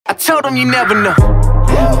told him you never know.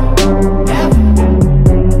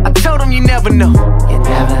 I told him you never know. You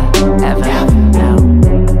never, ever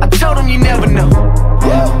know. I told him you never know.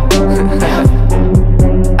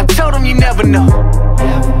 I told him you never know.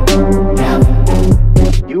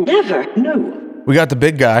 You never know. We got the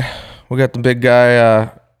big guy.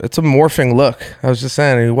 It's a morphing look. I was just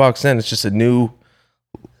saying, he walks in, it's just a new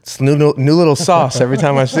little sauce every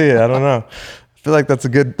time I see it. I don't know. I feel like that's a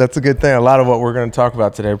good thing. A lot of what we're going to talk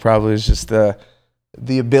about today probably is just the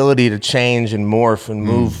ability to change and morph and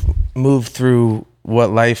move through what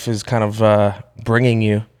life is kind of bringing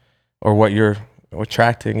you or what you're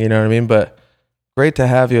attracting, you know what I mean? But great to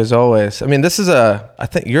have you as always. I mean, this is I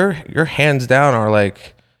think your hands down are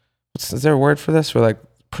like, is there a word for this? We're like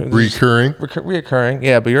reoccurring.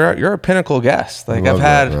 Yeah, but you're a pinnacle guest. Like I've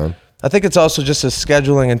had, I think it's also just a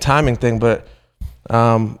scheduling and timing thing, but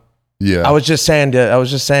yeah. I was just saying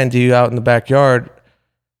to you out in the backyard,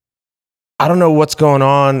 I don't know what's going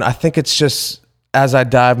on. I think it's just as I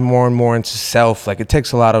dive more and more into self, like it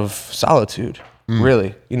takes a lot of solitude,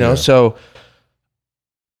 really, you know? Yeah. So,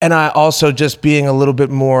 and I also just being a little bit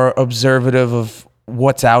more observative of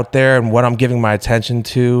what's out there and what I'm giving my attention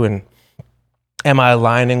to, and am I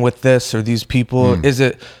aligning with this or these people? Is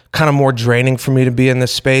it kind of more draining for me to be in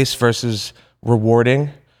this space versus rewarding,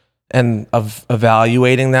 and of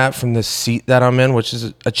evaluating that from the seat that I'm in, which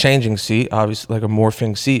is a changing seat, obviously, like a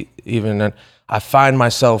morphing seat even. And I find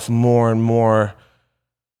myself more and more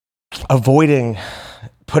avoiding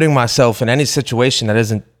putting myself in any situation that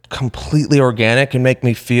isn't completely organic and make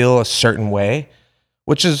me feel a certain way,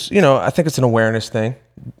 which is, you know, I think it's an awareness thing,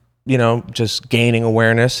 you know, just gaining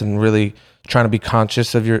awareness and really trying to be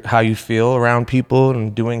conscious of how you feel around people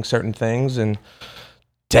and doing certain things and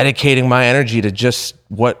dedicating my energy to just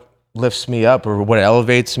what lifts me up or what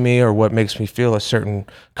elevates me or what makes me feel a certain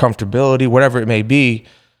comfortability, whatever it may be.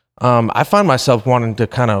 I find myself wanting to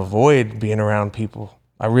kind of avoid being around people.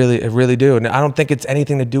 I really do. And I don't think it's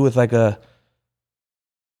anything to do with like a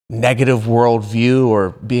negative worldview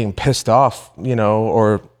or being pissed off, you know,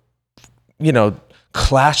 or, you know,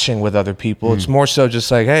 clashing with other people. It's more so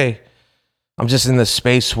just like, hey, I'm just in this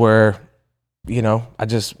space where, you know,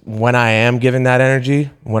 when I am giving that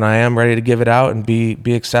energy, when I am ready to give it out and be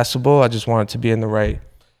accessible, I just want it to be in the right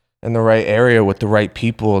area with the right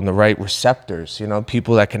people and the right receptors, you know,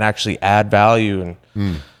 people that can actually add value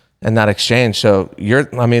and that exchange. So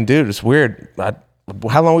dude, it's weird.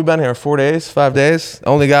 How long we been here? 4 days, 5 days? The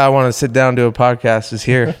only guy I want to sit down and do a podcast is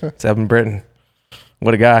here. It's Evan Britton.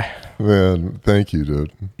 What a guy. Man, thank you,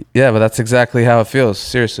 dude. Yeah, but that's exactly how it feels.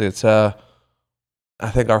 Seriously, it's I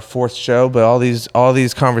think our fourth show, but all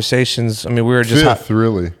these conversations. I mean, we were just fifth,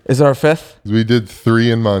 really. Is it our fifth? We did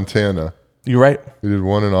 3 in Montana. You're right. We did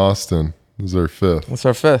 1 in Austin. This is our 5th. It's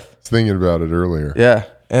our 5th. I was thinking about it earlier. Yeah,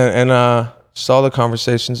 and just all the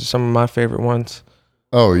conversations are some of my favorite ones.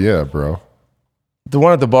 Oh yeah, bro. The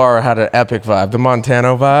one at the bar had an epic vibe. The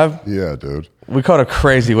Montano vibe. Yeah, dude. We caught a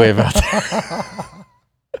crazy wave out there.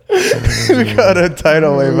 We got a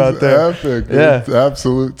tidal wave out there. Epic. Yeah. It's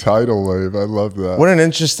absolute tidal wave. I love that. What an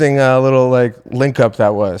interesting little like link up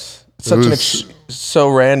that was. So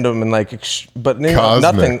random and like, but you know,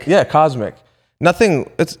 nothing. Yeah, cosmic. Nothing.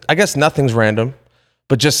 I guess nothing's random,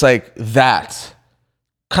 but just like that,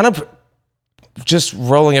 kind of just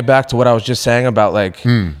rolling it back to what I was just saying about like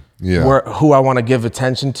who I want to give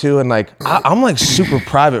attention to, and like I'm like super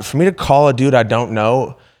private. For me to call a dude I don't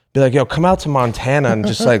know, be like, yo, come out to Montana and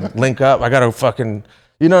just like link up. I gotta fucking,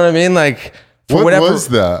 you know what I mean? Like, what was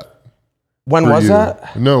that? When was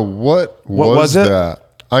that? No, what was that?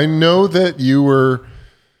 I know that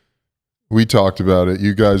we talked about it.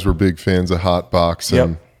 You guys were big fans of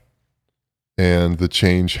Hotbox, and the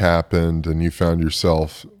change happened, and you found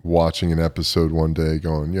yourself watching an episode one day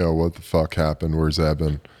going, yo, what the fuck happened? Where's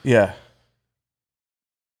Eben? Yeah.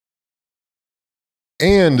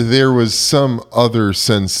 And there was some other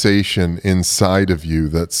sensation inside of you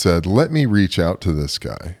that said, let me reach out to this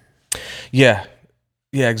guy. Yeah.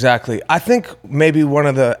 Yeah, exactly. I think maybe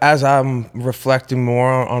as I'm reflecting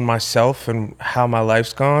more on myself and how my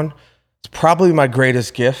life's gone, it's probably my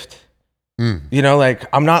greatest gift. You know, like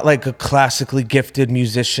I'm not like a classically gifted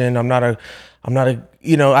musician. I'm not a,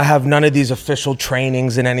 you know, I have none of these official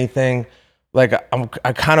trainings in anything. Like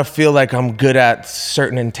I kind of feel like I'm good at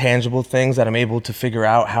certain intangible things that I'm able to figure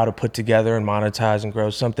out how to put together and monetize and grow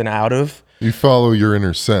something out of. You follow your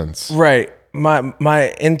inner sense. Right.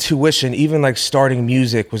 My intuition, even like starting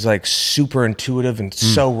music, was like super intuitive and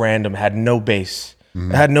so random, had no base.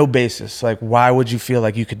 It had no basis. Like, why would you feel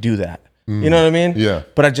like you could do that? You know what I mean? Yeah.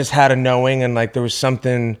 But I just had a knowing, and like there was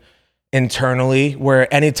something internally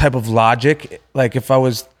where any type of logic, like if I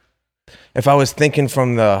was thinking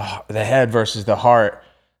from the head versus the heart,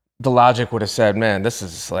 the logic would have said, man, this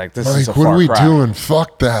is a Like, far what are we cry. doing?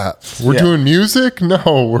 Fuck that. We're Yeah. doing music?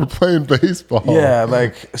 No, we're playing baseball. Yeah,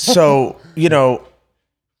 like, so, you know,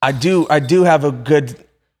 I do have a good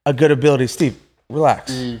ability. Steve,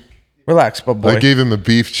 relax. Relax, but boy. I gave him a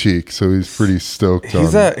beef cheek, so he's pretty stoked.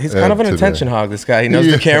 He's on kind Ed of an today. attention hog, this guy. He knows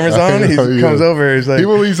Yeah, the camera's I on. He know, comes yeah. over. He's like,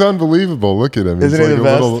 He's unbelievable. Look at him. Isn't he's he like the a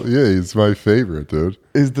best? little. Yeah, he's my favorite, dude.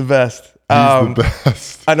 he's the best. He's the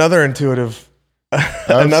best. Another intuitive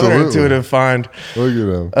Absolutely. find. Look at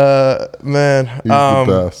him. Man. He's the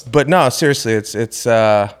best. But no, seriously, it's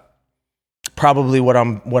probably what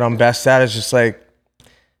I'm best at is just like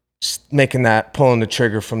making that, pulling the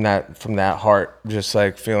trigger from that heart, just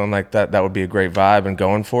like feeling like that would be a great vibe and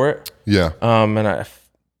going for it. Yeah. And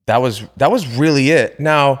that was really it.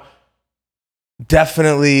 Now,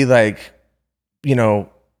 definitely, like, you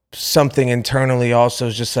know, something internally also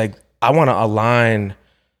is just like, I want to align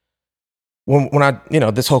when I, you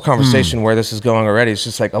know, this whole conversation where this is going already, it's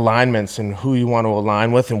just like alignments and who you want to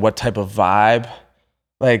align with and what type of vibe.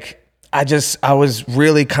 Like, I was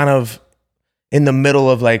really kind of in the middle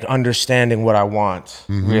of like understanding what I want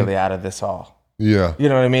really out of this all. Yeah. You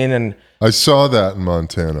know what I mean? And I saw that in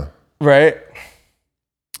Montana. right.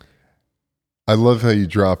 I love how you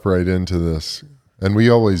drop right into this. And we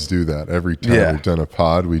always do that. Every time Yeah. we've done a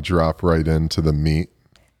pod, we drop right into the meat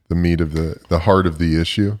of the heart of the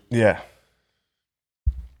issue. Yeah.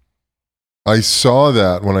 I saw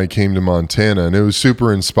that when I came to Montana, and it was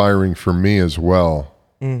super inspiring for me as well.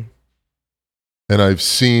 Mm. And I've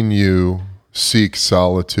seen you seek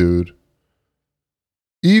solitude,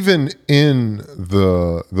 even in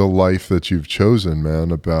the life that you've chosen,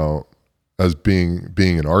 man, about as being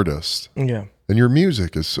an artist. Yeah. And your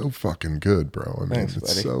music is so fucking good, bro. I mean, Thanks,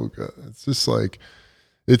 it's buddy. so good. It's just like,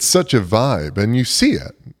 it's such a vibe, and you see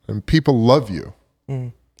it, and people love you.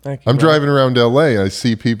 Thank you. I'm man. driving around LA, I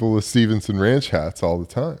see people with Stevenson Ranch hats all the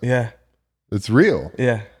time. Yeah. It's real.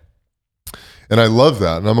 Yeah. And I love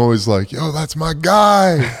that. And I'm always like, yo, that's my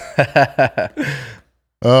guy.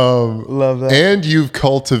 Love that. And you've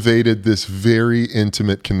cultivated this very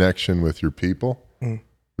intimate connection with your people,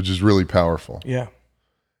 which is really powerful. Yeah.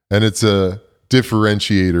 And it's a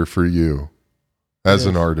differentiator for you as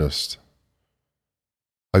an Yes. artist.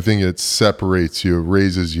 I think it separates you,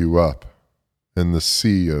 raises you up in the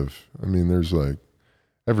sea of, I mean, there's like,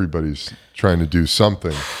 everybody's trying to do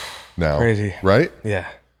something now. Crazy. Right? Yeah.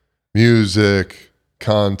 Music,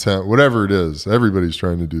 content, whatever it is, everybody's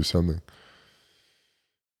trying to do something.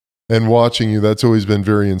 And watching you, that's always been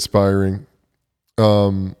very inspiring.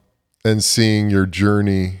 And seeing your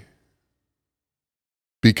journey,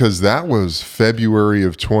 because that was February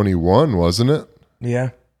of 21, wasn't it?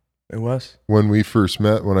 Yeah. It was. When we first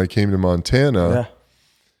met, when I came to Montana.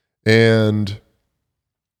 Yeah. And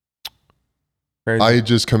Crazy. I had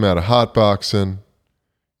just come out of hotboxing.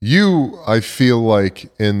 You, I feel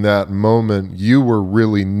like in that moment, you were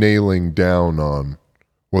really nailing down on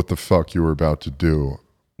what the fuck you were about to do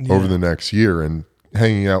over the next year. And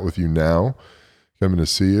hanging out with you now, coming to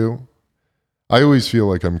see you, I always feel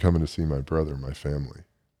like I'm coming to see my brother, my family.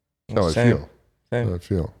 That's how I Same. feel. Same. That's how I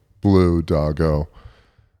feel. Blue, Doggo.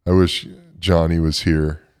 I wish Johnny was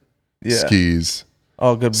here. Yeah. Skis.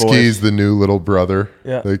 All good boys. Skis, the new little brother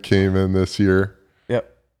Yeah. that came in this year.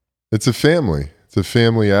 Yep. It's a family. It's a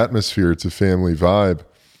family atmosphere. It's a family vibe.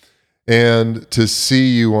 And to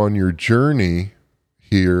see you on your journey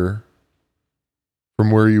here from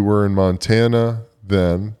where you were in Montana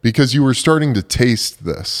then, because you were starting to taste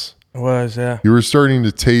this. It was, yeah. You were starting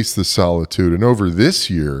to taste the solitude. And over this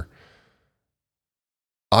year,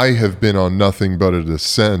 I have been on nothing but a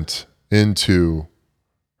descent into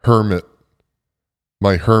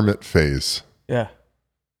my hermit phase. Yeah.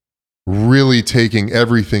 Really taking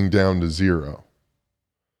everything down to zero.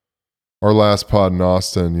 Our last pod in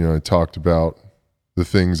Austin, I talked about the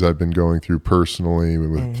things I've been going through personally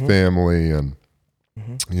with family and,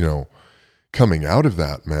 coming out of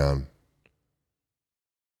that, man,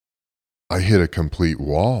 I hit a complete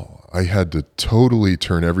wall. I had to totally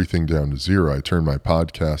turn everything down to zero. I turned my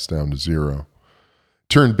podcast down to zero.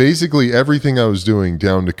 Turned basically everything I was doing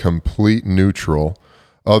down to complete neutral,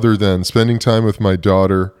 other than spending time with my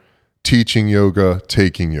daughter, teaching yoga,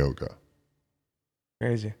 taking yoga.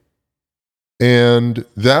 Crazy. And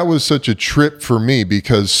that was such a trip for me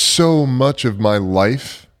because so much of my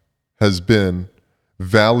life has been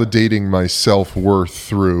validating my self-worth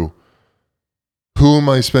through who am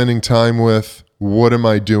I spending time with? What am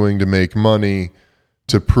I doing to make money,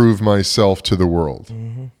 to prove myself to the world?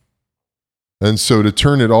 Mm-hmm. And so to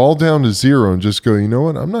turn it all down to zero and just go, you know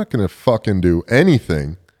what? I'm not going to fucking do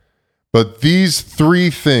anything But these 3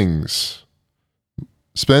 things,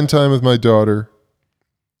 spend time with my daughter,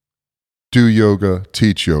 do yoga,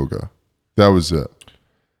 teach yoga. That was it.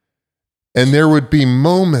 And there would be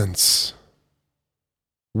moments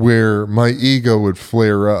where my ego would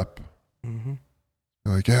flare up. Mm-hmm.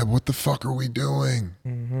 Like, yeah, what the fuck are we doing?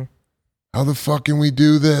 Mm-hmm. How the fuck can we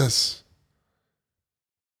do this?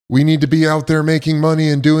 We need to be out there making money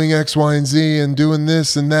and doing X, Y, and Z and doing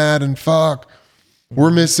this and that and fuck.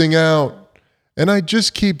 We're missing out. And I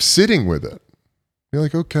just keep sitting with it. You're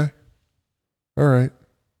like, okay. All right.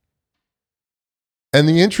 And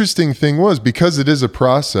the interesting thing was, because it is a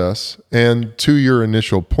process, and to your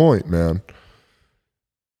initial point, man,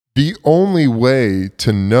 the only way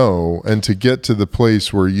to know and to get to the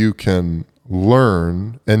place where you can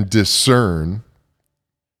learn and discern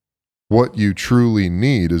what you truly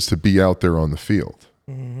need is to be out there on the field.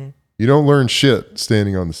 Mm-hmm. You don't learn shit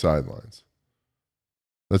standing on the sidelines.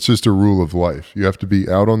 That's just a rule of life. You have to be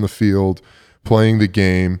out on the field, playing the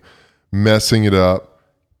game, messing it up,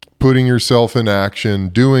 putting yourself in action,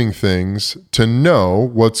 doing things to know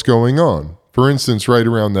what's going on. For instance, right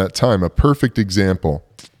around that time, a perfect example,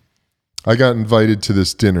 I got invited to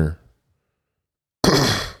this dinner.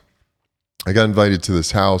 I got invited to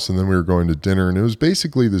this house, and then we were going to dinner, and it was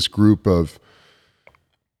basically this group of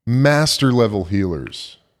master level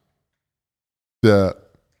healers that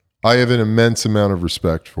I have an immense amount of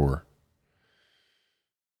respect for.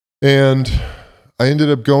 And I ended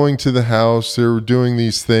up going to the house. They were doing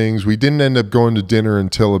these things. We didn't end up going to dinner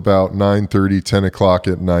until about 9:30, 10 o'clock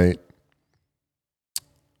at night.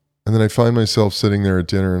 And then I find myself sitting there at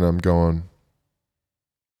dinner, and I'm going,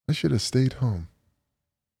 I should have stayed home.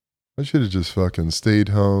 I should have just fucking stayed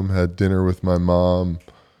home, had dinner with my mom,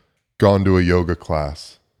 gone to a yoga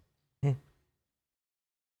class.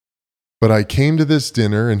 But I came to this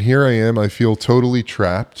dinner, and here I am. I feel totally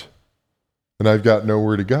trapped, and I've got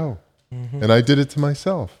nowhere to go. Mm-hmm. And I did it to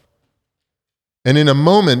myself. And in a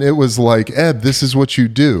moment, it was like, Ed, this is what you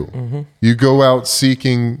do. Mm-hmm. You go out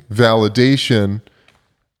seeking validation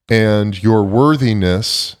and your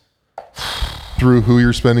worthiness through who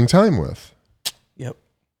you're spending time with. Yep.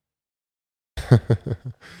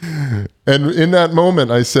 And in that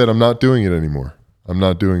moment, I said, I'm not doing it anymore. I'm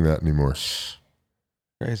not doing that anymore.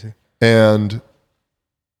 Crazy. And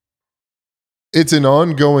it's an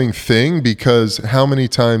ongoing thing, because how many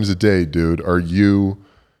times a day, dude, are you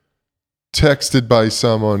texted by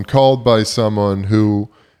someone, called by someone who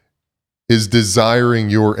is desiring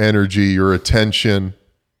your energy, your attention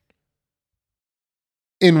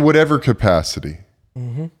in whatever capacity?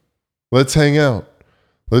 Mm-hmm. Let's hang out.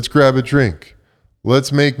 Let's grab a drink.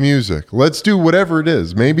 Let's make music. Let's do whatever it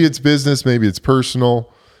is. Maybe it's business, maybe it's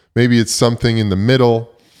personal, maybe it's something in the middle.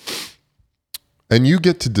 And you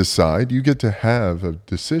get to decide, you get to have a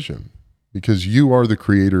decision, because you are the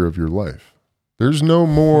creator of your life. There's no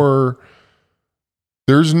more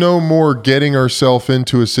getting ourselves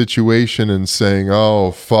into a situation and saying,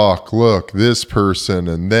 oh, fuck, look, this person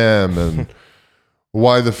and them, and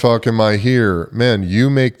why the fuck am I here? Man, you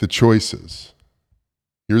make the choices.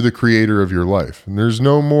 You're the creator of your life. And there's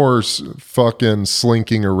no more fucking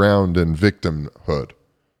slinking around in victimhood.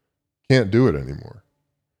 Can't do it anymore.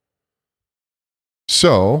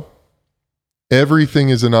 So, everything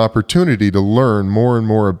is an opportunity to learn more and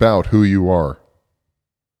more about who you are.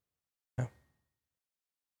 Yeah.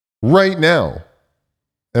 Right now.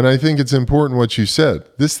 And I think it's important what you said.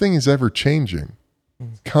 This thing is ever changing,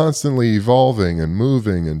 constantly evolving and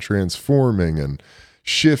moving and transforming and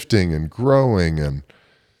shifting and growing, and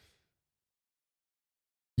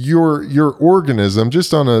your organism,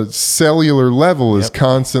 just on a cellular level, is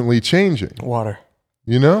constantly changing. Water.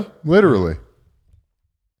 You know, literally.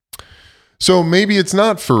 So maybe it's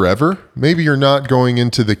not forever. Maybe you're not going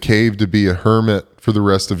into the cave to be a hermit for the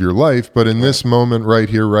rest of your life. But in this moment right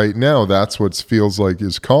here, right now, that's what feels like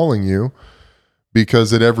is calling you,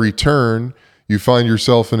 because at every turn you find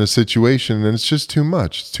yourself in a situation and it's just too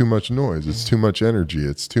much. It's too much noise. It's too much energy.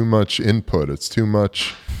 It's too much input. It's too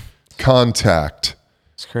much contact.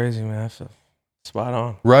 It's crazy, man. I feel spot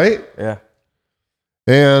on. Right? Yeah.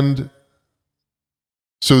 And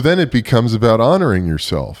so then it becomes about honoring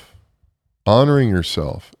yourself. Honoring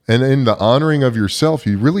yourself. And in the honoring of yourself,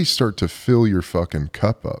 you really start to fill your fucking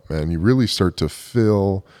cup up, man. You really start to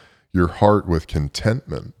fill your heart with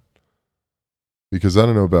contentment. Because I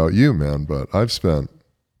don't know about you, man, but I've spent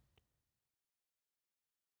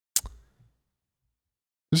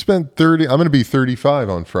 30, I'm going to be 35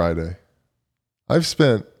 on Friday. I've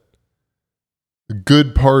spent a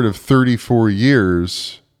good part of 34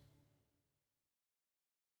 years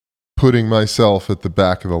putting myself at the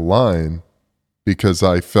back of the line because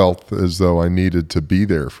I felt as though I needed to be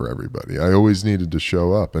there for everybody. I always needed to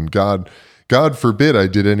show up. And God forbid I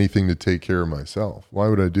did anything to take care of myself. Why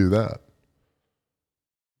would I do that?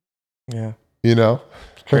 Yeah. You know?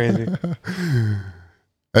 It's crazy.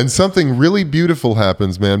 And something really beautiful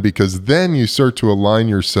happens, man, because then you start to align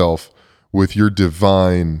yourself with your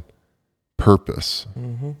divine purpose.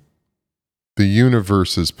 Mm-hmm. The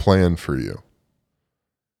universe's plan for you.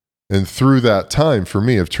 And through that time, for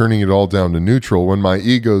me, of turning it all down to neutral, when my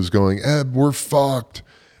ego's going, Eb, we're fucked.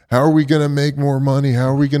 How are we going to make more money? How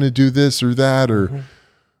are we going to do this or that? Or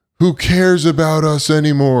who cares about us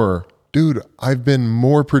anymore? Dude, I've been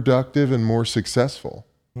more productive and more successful.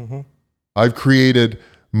 Mm-hmm. I've created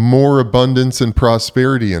more abundance and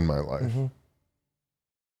prosperity in my life. Mm-hmm.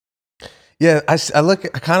 Yeah, I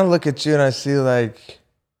kind of look at you and I see like,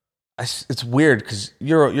 it's weird because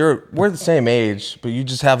we're the same age, but you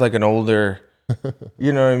just have like an older,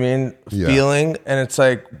 you know what I mean, feeling. And it's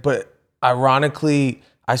like, but ironically,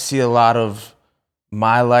 I see a lot of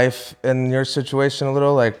my life in your situation a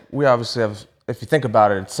little. Like we obviously have, if you think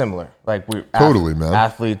about it, it's similar. Like we're totally, man.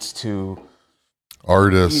 Athletes to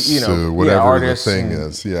artists, whatever artists the thing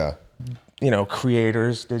is. Yeah. You know,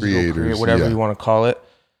 creators, digital creators, whatever you want to call it.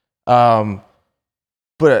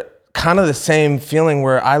 But kind of the same feeling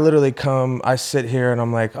where I literally I sit here and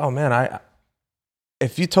I'm like, oh man,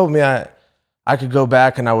 if you told me I could go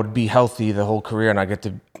back and I would be healthy the whole career and I get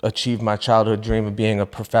to achieve my childhood dream of being a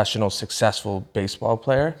professional, successful baseball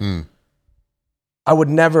player, I would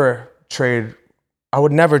never trade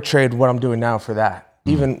what I'm doing now for that.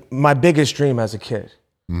 Even my biggest dream as a kid,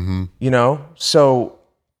 you know? So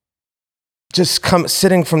just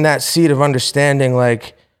sitting from that seat of understanding,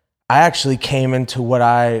 like I actually came into what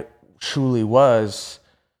I truly was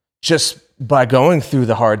just by going through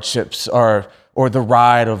the hardships or the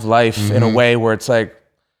ride of life in a way where it's like,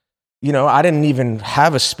 you know, I didn't even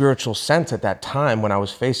have a spiritual sense at that time when I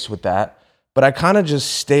was faced with that, but I kind of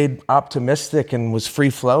just stayed optimistic and was free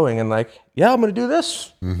flowing and like, yeah, I'm going to do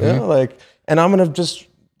this, you know, like, and I'm going to just,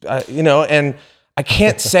 you know, and I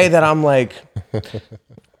can't say that I'm like,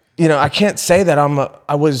 you know, I can't say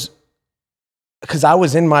that because I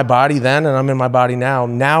was in my body then and I'm in my body now.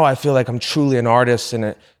 Now I feel like I'm truly an artist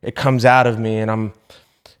and it comes out of me and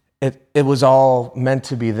it was all meant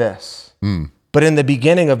to be this. But in the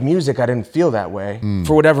beginning of music, I didn't feel that way.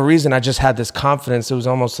 For whatever reason, I just had this confidence. It was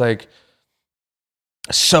almost like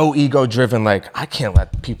so ego driven. Like I can't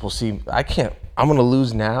let people see, I'm going to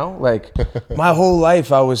lose now. Like my whole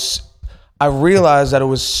life I realized that it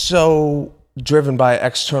was so driven by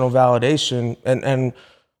external validation and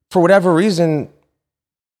for whatever reason,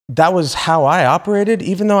 that was how I operated,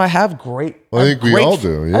 even though I have great... I think we all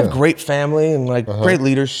do, yeah. I have great family and like great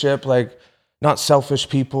leadership, like not selfish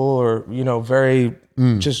people or, you know, very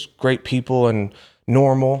just great people and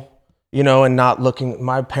normal, you know, and not looking...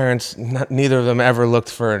 My parents, neither of them ever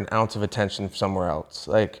looked for an ounce of attention somewhere else.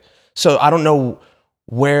 Like, so I don't know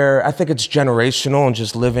where... I think it's generational and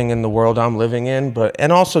just living in the world I'm living in,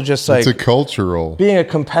 and also just like... It's a cultural... Being a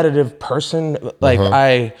competitive person, like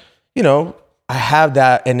I have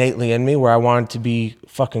that innately in me where I wanted to be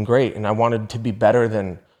fucking great and I wanted to be better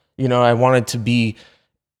than, you know, I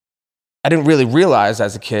didn't really realize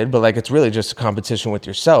as a kid, but like, it's really just a competition with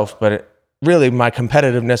yourself. But really my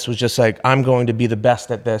competitiveness was just like, I'm going to be the best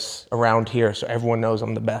at this around here. So everyone knows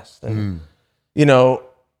I'm the best. And, you know,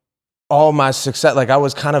 all my success, like I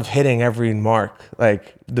was kind of hitting every mark,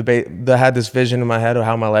 like I had this vision in my head of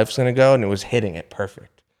how my life's going to go and it was hitting it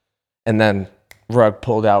perfect. And then rug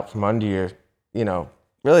pulled out from under you. You know,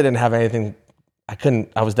 really didn't have anything.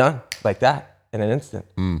 I was done like that in an instant.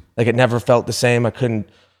 Like it never felt the same. I couldn't.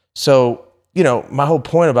 So, you know, my whole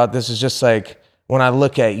point about this is just like, when I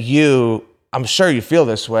look at you, I'm sure you feel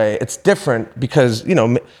this way. It's different because, you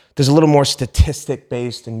know, there's a little more statistic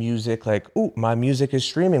based in music. Like, ooh, my music is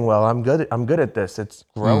streaming well. I'm good at this. It's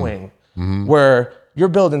growing. Where you're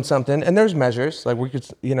building something and there's measures. Like we could,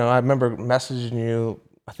 you know, I remember messaging you,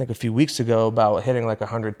 I think a few weeks ago about hitting like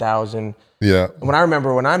 100,000. Yeah. When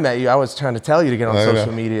I met you, I was trying to tell you to get on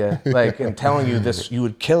social media, like, and telling you this, you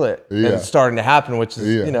would kill it. Yeah. And it's starting to happen, which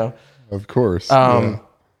is, you know. Of course.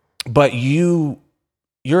 But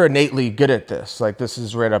you're innately good at this. Like, this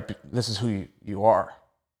is who you are.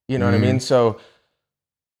 You know what I mean? So.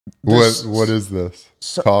 What is this?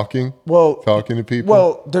 Talking to people?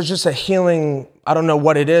 Well, there's just a healing. I don't know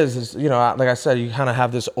what it is. It's, you know, like I said, you kind of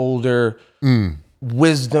have this older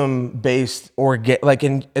wisdom-based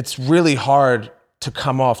and it's really hard to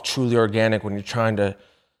come off truly organic when you're trying to.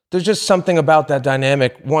 There's just something about that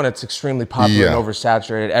dynamic. One, it's extremely popular and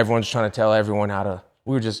oversaturated. Everyone's trying to tell everyone how to.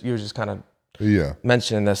 You were just kind of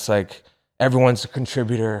mentioning this, like, everyone's a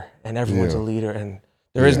contributor and everyone's a Yeah. leader, and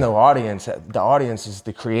there is no audience. The audience is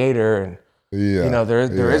the creator, and Yeah. you know,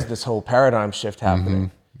 there is this whole paradigm shift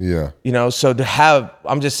happening. Yeah. You know, so to have,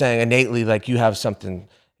 I'm just saying innately, like you have something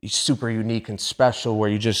super unique and special where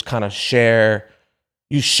you just kind of share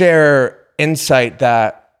insight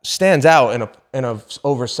that stands out in a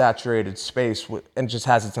oversaturated space and just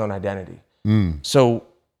has its own identity. So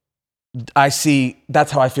I see,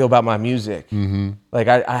 that's how I feel about my music. Like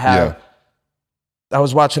I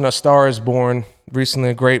was watching A Star Is Born recently,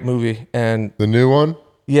 a great movie, and The new one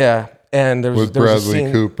yeah, and there was with a Bradley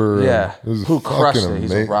scene, Cooper. yeah, It was who crushed it. fucking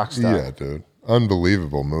He's a rock star. Yeah, dude.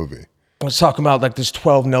 Unbelievable movie. I was talking about like there's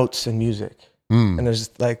 12 notes in music, and there's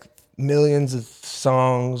like millions of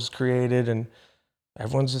songs created, and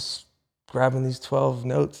everyone's just grabbing these 12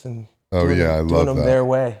 notes and doing them that. their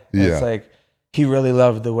way. And Yeah. It's like he really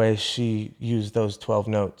loved the way she used those 12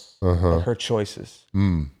 notes, like her choices.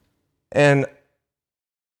 And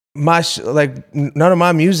none of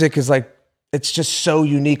my music is like, it's just so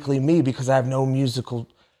uniquely me because I have no musical.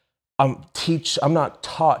 I'm not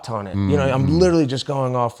taught on it. You know, I'm literally just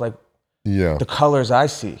going off like the colors I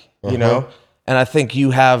see. You know, and I think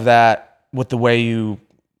you have that with the way you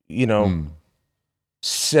know,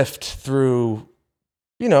 sift through.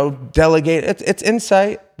 You know, delegate. It's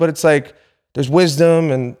insight, but it's like there's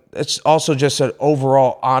wisdom, and it's also just an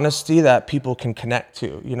overall honesty that people can connect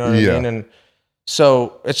to. You know what I mean? And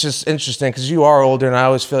so it's just interesting because you are older, and I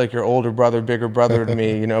always feel like you're older brother, bigger brother to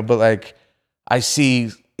me. You know, but like I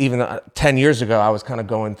see. Even 10 years ago, I was kind of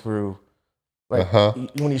going through, like,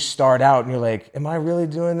 when you start out and you're like, am I really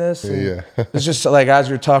doing this? And it's just like, as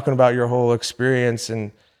you're talking about your whole experience,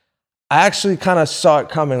 and I actually kind of saw it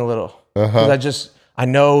coming a little. Because I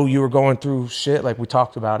know you were going through shit, like we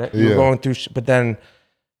talked about it. You were going through shit, but then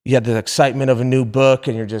you had the excitement of a new book,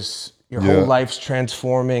 and your whole life's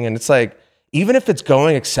transforming. And it's like, even if it's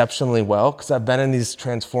going exceptionally well, because I've been in these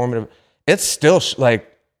transformative, it's still like,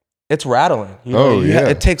 it's rattling. You know?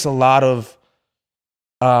 It takes a lot of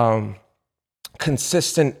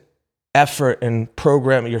consistent effort and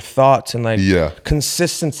programming your thoughts and like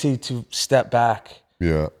consistency to step back.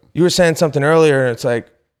 Yeah. You were saying something earlier, and it's like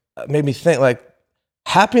made me think like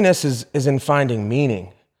happiness is in finding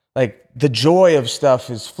meaning. Like the joy of stuff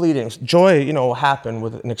is fleeting. Joy, you know, will happen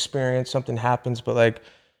with an experience, something happens, but like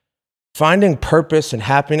finding purpose and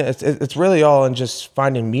happiness, it's really all in just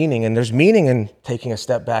finding meaning. And there's meaning in taking a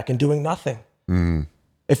step back and doing nothing.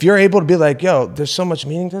 If you're able to be like, yo, there's so much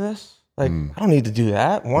meaning to this. Like, I don't need to do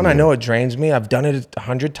that. One, I know it drains me. I've done it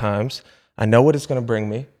 100 times. I know what it's going to bring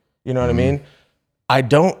me. You know what I mean? I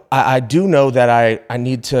do know that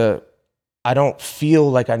I don't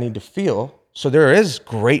feel like I need to feel. So there is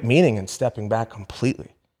great meaning in stepping back completely.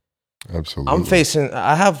 Absolutely. We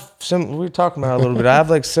were talking about it a little bit. I have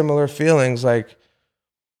like similar feelings. Like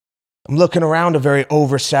I'm looking around a very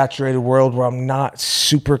oversaturated world where I'm not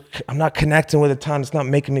connecting with a ton. It's not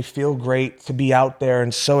making me feel great to be out there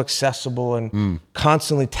and so accessible and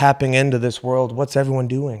constantly tapping into this world. What's everyone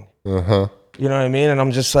doing? You know what I mean? And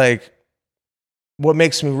I'm just like, what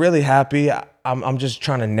makes me really happy, I'm just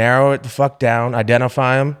trying to narrow it the fuck down,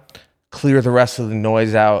 identify them, clear the rest of the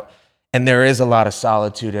noise out. And there is a lot of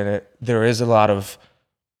solitude in it. There is a lot of,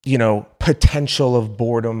 you know, potential of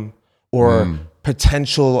boredom or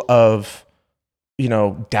potential of, you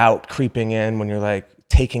know, doubt creeping in when you're like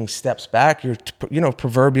taking steps back. You're, you know,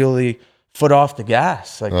 proverbially foot off the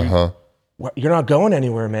gas. Like you're not going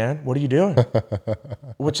anywhere, man. What are you doing?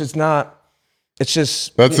 Which is not, it's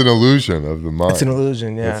just. That's an illusion of the mind. It's an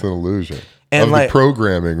illusion, yeah. It's an illusion. And of like, the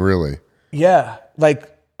programming, really. Yeah. Like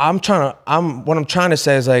what I'm trying to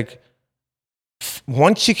say is like,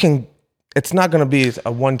 once you can, it's not going to be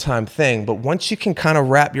a one-time thing, but once you can kind of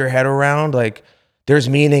wrap your head around, like there's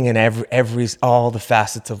meaning in all the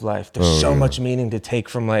facets of life. There's so much meaning to take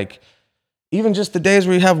from like, even just the days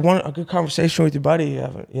where you have a good conversation with your buddy,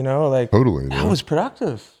 you know, like totally, that was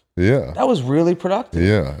productive. Yeah. That was really productive.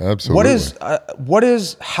 Yeah, absolutely.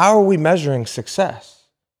 How are we measuring success?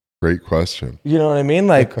 Great question. You know what I mean?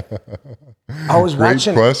 Like Great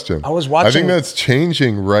question. I think that's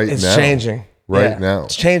changing right now. It's changing. Now.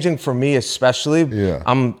 It's changing for me especially. Yeah.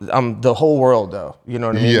 I'm the whole world though. You know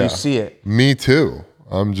what I mean? Yeah. You see it. Me too.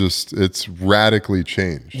 it's radically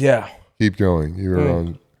changed. Yeah. Keep going. You were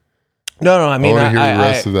on. No, I mean, I want to hear the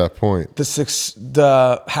rest of that point.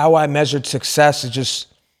 The how I measured success, it just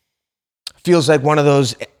feels like one of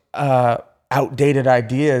those outdated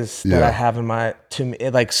ideas that I have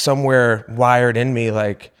like somewhere wired in me.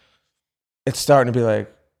 Like it's starting to be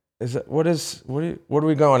like, what are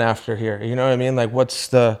we going after here? You know what I mean? Like what's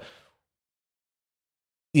the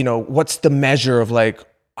measure of like,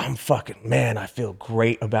 I feel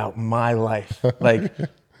great about my life. Like,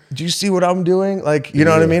 do you see what I'm doing? Like, you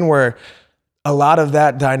know what I mean? Where a lot of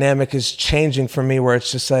that dynamic is changing for me, where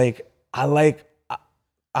it's just like, I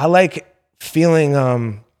like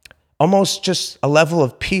feeling almost just a level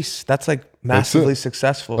of peace. That's like massively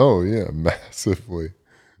successful. Oh yeah, massively.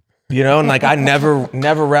 You know, and like I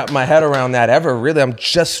never wrapped my head around that ever. Really, I'm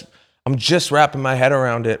just wrapping my head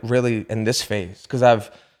around it really in this phase, because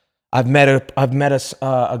I've met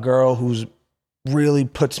a girl who's really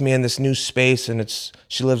puts me in this new space, and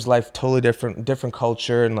she lives life totally different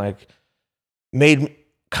culture, and like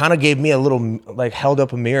gave me a little, like, held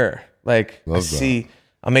up a mirror. Like,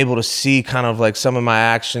 I'm able to see kind of like some of my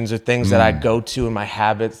actions or things that I go to in my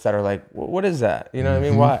habits that are like, what is that? You know what I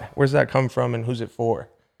mean? Why? Where's that come from, and who's it for?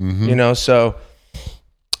 You know, so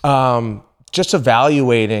just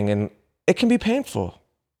evaluating, and it can be painful.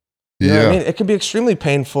 You know what I mean? It can be extremely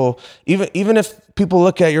painful. Even if people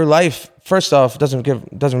look at your life, first off, it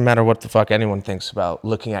doesn't matter what the fuck anyone thinks about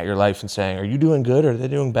looking at your life and saying, are you doing good, or are they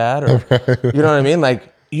doing bad? Or you know what I mean?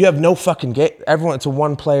 Like, you have no fucking game. It's a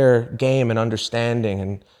one player game and understanding,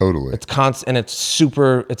 and totally. It's constant, and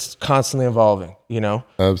it's constantly evolving, you know?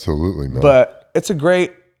 Absolutely, man. But it's a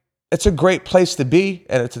great place to be,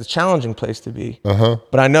 and it's a challenging place to be.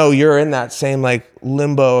 But I know you're in that same like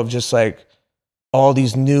limbo of just like all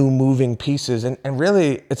these new moving pieces, and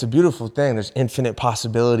really it's a beautiful thing. There's infinite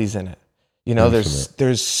possibilities in it. You know,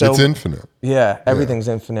 there's so, it's infinite. Yeah, everything's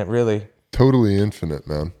infinite, really. Totally infinite,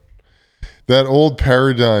 man. That old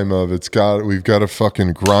paradigm of we've got to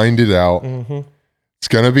fucking grind it out. It's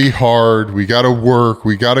gonna be hard. We got to work.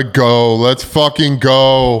 We got to go. Let's fucking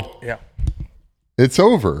go. Yeah. It's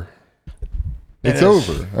over. It's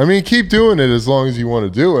over. I mean, keep doing it as long as you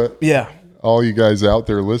want to do it. Yeah. All you guys out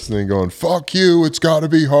there listening going, fuck you, it's got to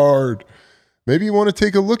be hard. Maybe you want to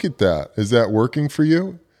take a look at that. Is that working for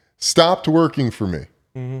you? Stopped working for me.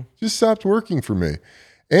 Just stopped working for me.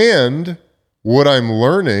 And what I'm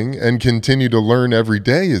learning and continue to learn every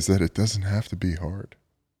day is that it doesn't have to be hard.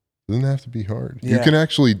 It doesn't have to be hard. Yeah. You can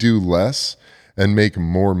actually do less and make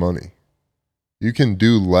more money. You can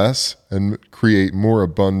do less and create more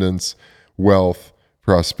abundance, wealth,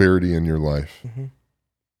 prosperity in your life.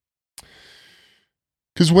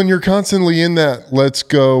 Because when you're constantly in that, let's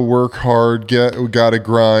go, work hard, gotta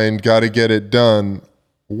grind, gotta get it done,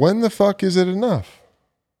 when the fuck is it enough?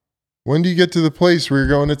 When do you get to the place where you're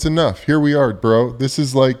going, it's enough? Here we are, bro. This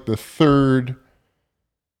is like the third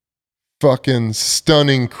fucking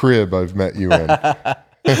stunning crib I've met you in.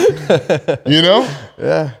 You know?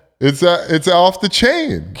 Yeah. It's off the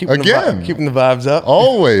chain. Keeping the vibes up.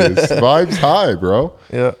 Always. Vibes high, bro.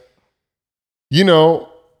 Yeah. You know,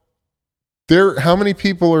 how many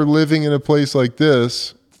people are living in a place like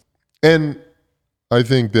this? And I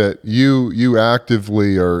think that you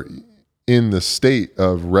actively are in the state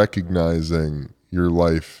of recognizing your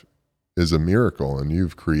life is a miracle, and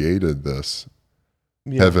you've created this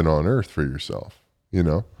heaven on earth for yourself, you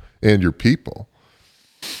know, and your people.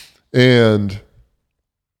 And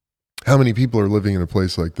how many people are living in a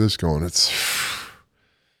place like this going, it's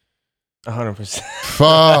 100%.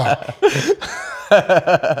 Fuck.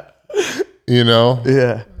 You know?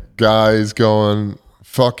 Yeah. Guys going,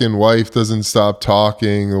 fucking wife doesn't stop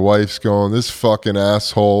talking. The wife's going, this fucking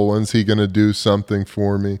asshole, when's he going to do something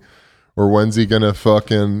for me? Or when's he going to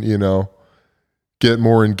fucking, you know, get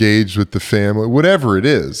more engaged with the family? Whatever it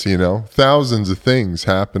is, you know, thousands of things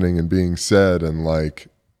happening and being said, and like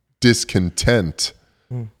discontent,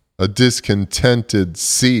 a discontented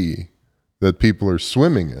sea that people are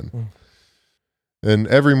swimming in. And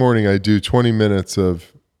every morning I do 20 minutes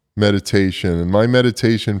of meditation, and my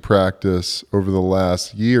meditation practice over the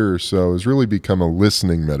last year or so has really become a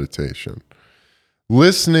listening meditation.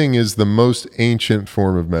 Listening is the most ancient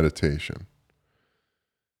form of meditation.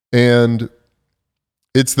 And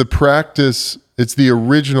it's the practice, it's the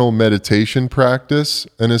original meditation practice,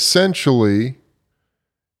 and essentially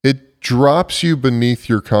it drops you beneath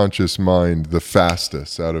your conscious mind the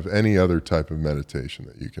fastest out of any other type of meditation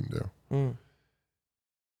that you can do.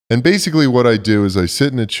 And basically what I do is I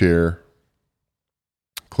sit in a chair,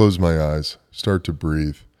 close my eyes, start to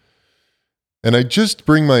breathe, and I just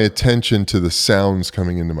bring my attention to the sounds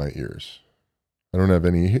coming into my ears. I don't have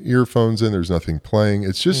any earphones in, there's nothing playing.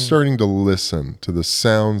 It's just starting to listen to the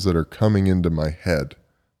sounds that are coming into my head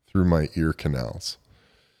through my ear canals.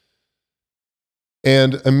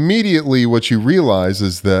 And immediately what you realize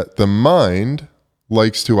is that the mind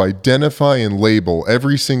likes to identify and label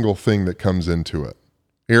every single thing that comes into it.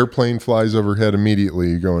 Airplane flies overhead, immediately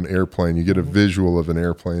you go an airplane, you get a visual of an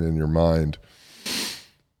airplane in your mind.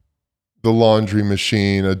 the laundry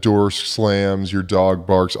machine, a door slams, your dog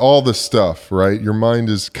barks, all the stuff, right? Your mind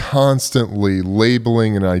is constantly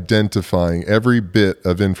labeling and identifying every bit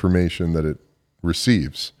of information that it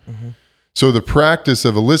receives. So the practice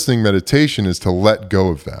of a listening meditation is to let go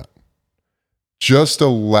of that. Just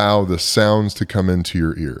allow the sounds to come into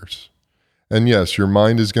your ears. And yes, your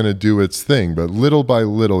mind is going to do its thing, but little by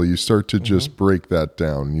little, you start to just break that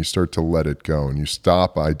down and you start to let it go and you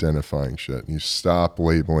stop identifying shit and you stop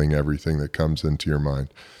labeling everything that comes into your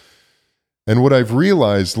mind. And what I've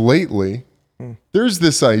realized lately, there's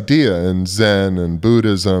this idea in Zen and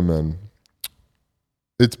Buddhism, and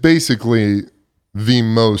it's basically the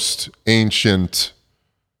most ancient,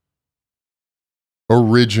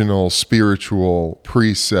 original spiritual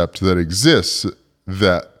precept that exists,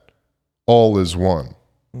 that all is one.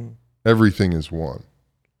 Everything is one.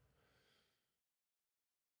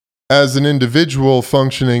 As an individual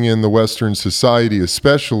functioning in the Western society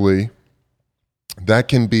especially, that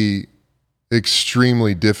can be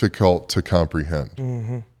extremely difficult to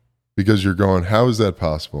comprehend. Because you're going, how is that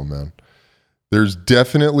possible, man? There's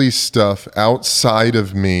definitely stuff outside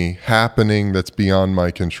of me happening that's beyond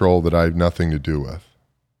my control that I have nothing to do with.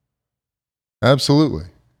 Absolutely.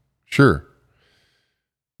 Sure.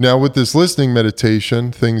 Now, with this listening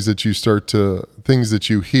meditation, things that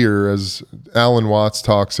you hear, as Alan Watts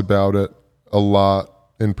talks about it a lot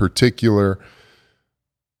in particular,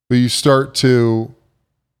 but you start to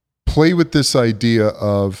play with this idea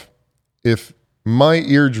of, if my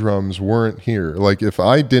eardrums weren't here, like if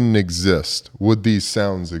I didn't exist, would these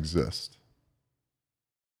sounds exist?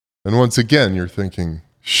 And once again, you're thinking,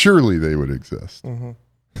 surely they would exist.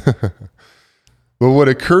 But what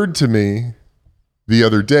occurred to me the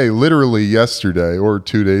other day, literally yesterday or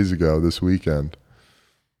 2 days ago, this weekend,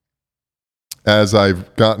 as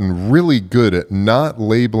I've gotten really good at not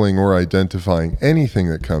labeling or identifying anything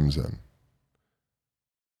that comes in,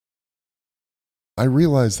 I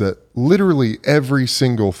realized that literally every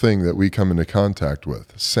single thing that we come into contact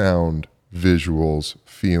with, sound, visuals,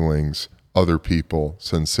 feelings, other people,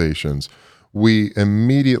 sensations, we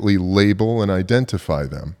immediately label and identify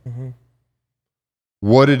them.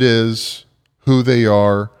 What it is, who they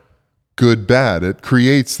are, good, bad. It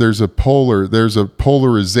creates, there's a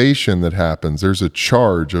polarization that happens. There's a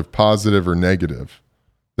charge of positive or negative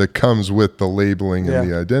that comes with the labeling and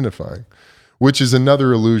the identifying, which is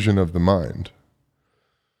another illusion of the mind.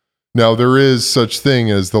 Now, there is such thing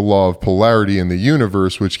as the law of polarity in the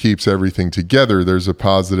universe, which keeps everything together. There's a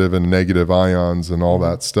positive and negative ions and all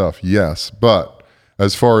that stuff. Yes. But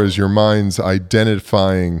as far as your mind's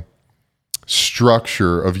identifying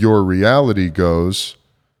structure of your reality goes,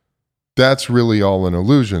 that's really all an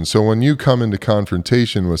illusion. So when you come into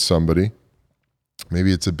confrontation with somebody,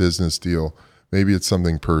 maybe it's a business deal, maybe it's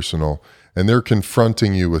something personal, and they're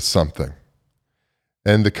confronting you with something,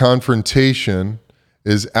 and the confrontation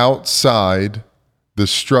is outside the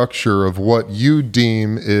structure of what you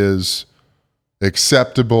deem is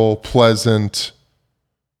acceptable, pleasant,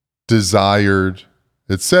 desired,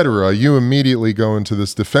 etc., you immediately go into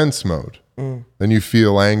this defense mode. And you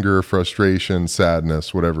feel anger, frustration,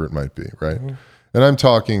 sadness, whatever it might be, right? And I'm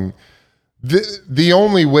talking, the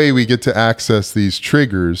only way we get to access these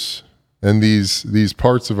triggers and these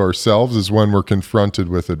parts of ourselves is when we're confronted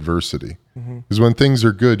with adversity. Because when things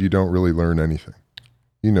are good, you don't really learn anything.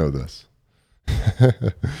 You know this.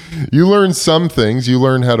 You learn some things, you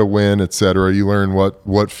learn how to win, etc. You learn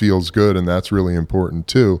what feels good, and that's really important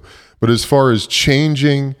too. But as far as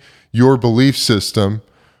changing your belief system,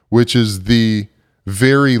 which is the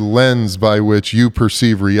very lens by which you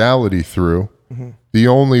perceive reality through, the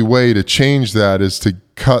only way to change that is to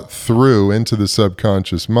cut through into the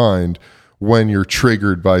subconscious mind when you're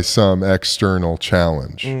triggered by some external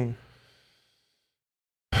challenge.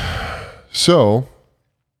 So,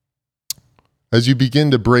 as you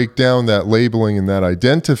begin to break down that labeling and that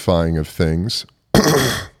identifying of things,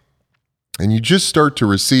 and you just start to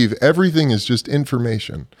receive, everything is just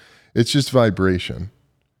information. It's just vibration.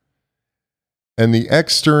 And the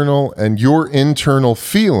external and your internal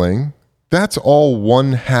feeling, that's all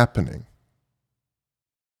one happening.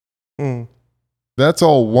 That's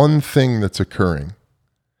all one thing that's occurring.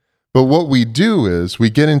 But what we do is we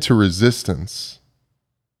get into resistance.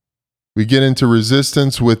 We get into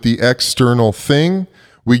resistance with the external thing.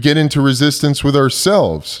 We get into resistance with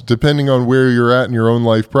ourselves. Depending on where you're at in your own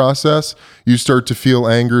life process, you start to feel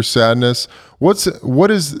anger, sadness. What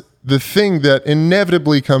is the thing that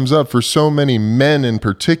inevitably comes up for so many men in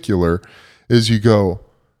particular is you go,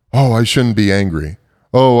 oh, I shouldn't be angry.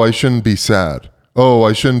 Oh, I shouldn't be sad. Oh,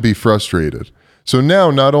 I shouldn't be frustrated. So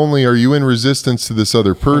now not only are you in resistance to this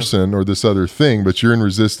other person or this other thing, but you're in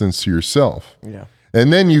resistance to yourself. Yeah.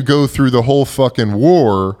 And then you go through the whole fucking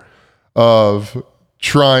war of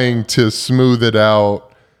trying to smooth it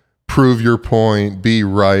out, prove your point, be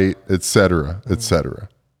right, etc., etc.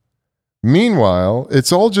 Meanwhile,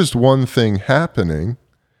 it's all just one thing happening.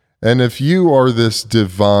 And if you are this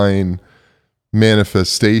divine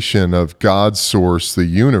manifestation of God's source, the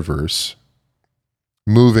universe,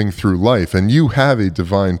 moving through life, and you have a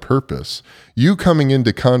divine purpose, you coming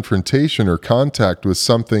into confrontation or contact with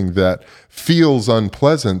something that feels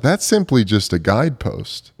unpleasant, that's simply just a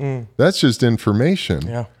guidepost. That's just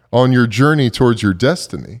information on your journey towards your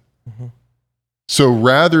destiny. So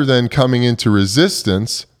rather than coming into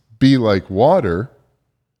resistance, be like water,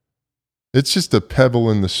 it's just a pebble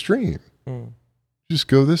in the stream. Just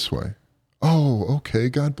go this way. Oh, okay.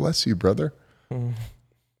 God bless you, brother.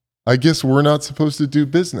 I guess we're not supposed to do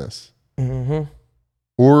business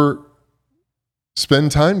or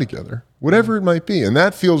spend time together, whatever it might be. And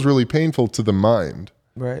that feels really painful to the mind.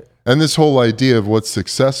 Right. And this whole idea of what's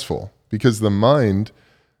successful, because the mind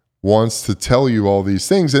wants to tell you all these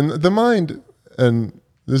things. And the mind, and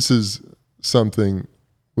this is something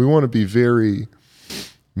we want to be very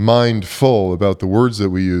mindful about the words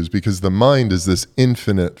that we use, because the mind is this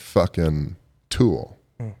infinite fucking tool.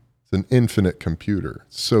 It's an infinite computer.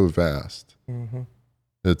 It's so vast.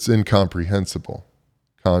 It's incomprehensible.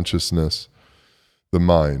 Consciousness, the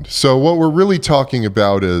mind. So what we're really talking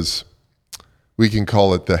about is, we can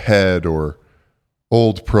call it the head or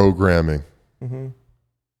old programming.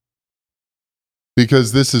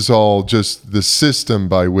 Because this is all just the system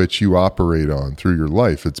by which you operate on through your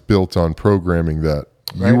life. It's built on programming that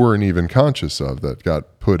you weren't even conscious of, that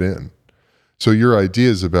got put in. So your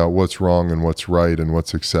ideas about what's wrong and what's right and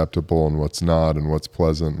what's acceptable and what's not and what's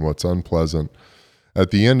pleasant and what's unpleasant,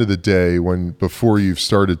 at the end of the day, before you've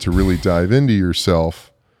started to really dive into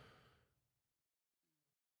yourself,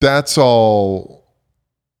 that's all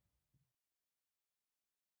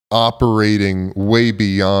operating way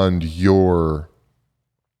beyond your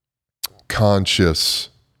conscious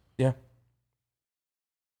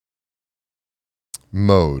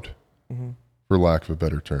mode, for lack of a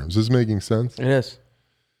better term. Is this making sense? It is.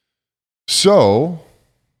 So,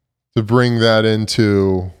 to bring that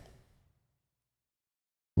into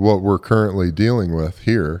what we're currently dealing with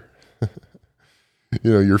here,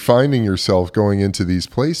 you're finding yourself going into these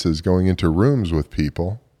places, going into rooms with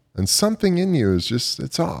people, and something in you is just,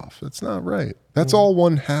 it's off. It's not right. That's all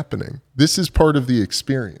one happening. This is part of the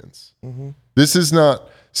experience. This is not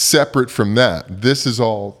separate from that. This is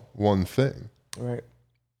all one thing. Right.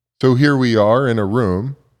 So here we are in a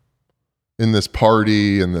room, in this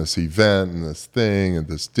party, in this event, in this thing, in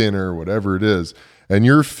this dinner, whatever it is, and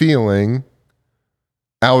you're feeling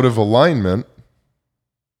out of alignment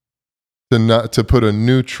to put a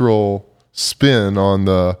neutral spin on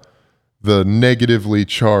the negatively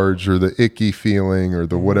charged or the icky feeling or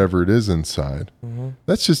the whatever it is inside.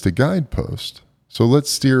 That's just a guidepost. So let's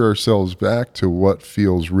steer ourselves back to what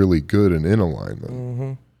feels really good and in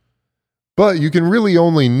alignment. But you can really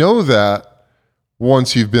only know that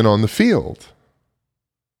once you've been on the field.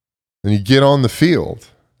 And you get on the field.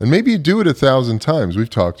 And maybe you do it 1,000 times. We've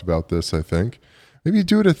talked about this, I think. Maybe you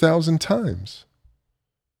do it 1,000 times.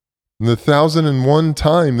 And the 1,001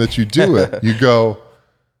 time that you do it, you go,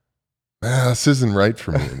 this isn't right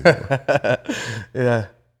for me anymore. Yeah.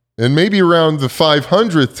 And maybe around the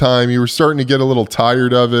 500th time, you were starting to get a little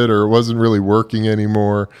tired of it, or it wasn't really working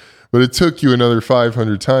anymore. But it took you another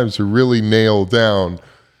 500 times to really nail down,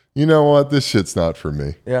 you know what, this shit's not for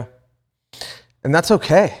me. Yeah. And that's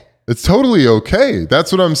okay. It's totally okay.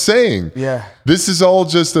 That's what I'm saying. Yeah. This is all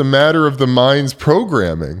just a matter of the mind's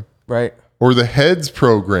programming. Right. Or the head's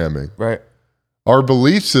programming. Right. Our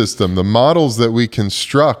belief system, the models that we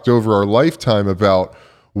construct over our lifetime about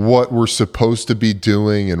what we're supposed to be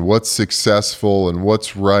doing and what's successful and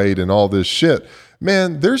what's right and all this shit.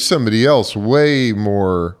 Man, there's somebody else way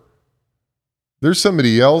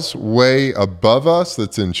above us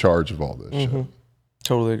that's in charge of all this shit.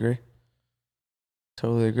 Totally agree.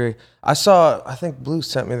 I think Blue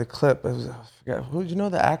sent me the clip. I forgot who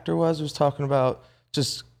the actor was talking about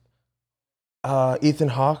just Ethan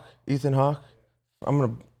Hawke. We're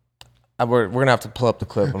gonna have to pull up the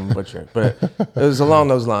clip and butcher it, but it was along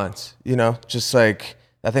those lines. Just like,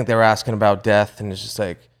 I think they were asking about death, and it's just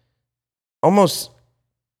like almost.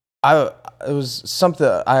 It was something,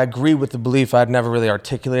 I agree with the belief. I'd never really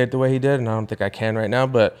articulated the way he did, and I don't think I can right now,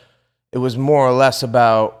 but it was more or less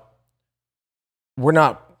about,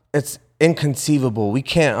 it's inconceivable. We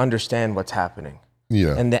can't understand what's happening.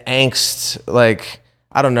 Yeah. And the angst, like,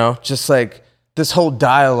 I don't know, just like this whole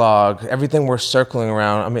dialogue, everything we're circling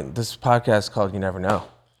around. I mean, this podcast is called You Never Know.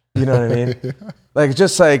 You know what I mean? Like,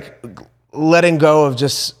 just like letting go of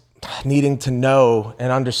just needing to know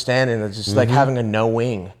and understanding, it's just like having a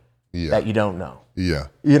knowing that you don't know. Yeah.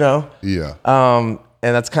 You know? Yeah. And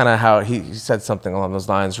that's kind of how he said something along those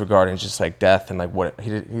lines regarding just like death and like what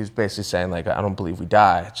he was basically saying, like, I don't believe we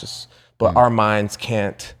die. It's just, but our minds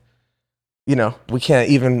can't, you know, we can't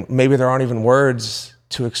even, maybe there aren't even words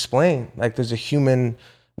to explain. Like, there's a human,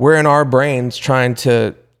 we're in our brains trying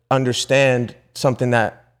to understand something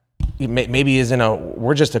that maybe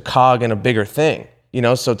we're just a cog in a bigger thing, you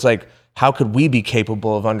know? So it's like, how could we be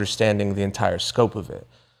capable of understanding the entire scope of it?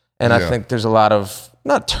 And I think there's a lot of,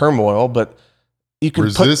 not turmoil, but you can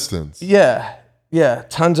resistance.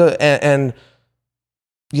 Tons of, and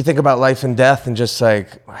you think about life and death and just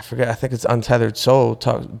like, I think it's Untethered Soul.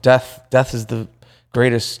 Death is the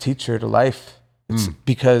greatest teacher to life. It's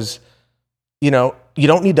because, you know, you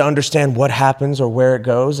don't need to understand what happens or where it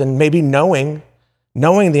goes. And maybe knowing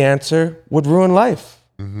the answer would ruin life.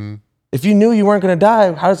 Mm-hmm. If you knew you weren't going to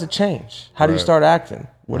die, how does it change? How do you start acting?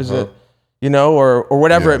 What is it, you know, or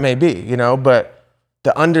whatever it may be, you know, but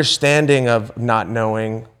the understanding of not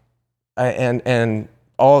knowing and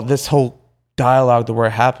all this whole dialogue that we're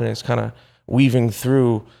happening is kind of weaving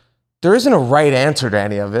through. There isn't a right answer to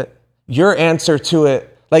any of it. Your answer to it,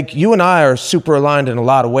 like, you and I are super aligned in a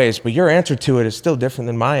lot of ways, but your answer to it is still different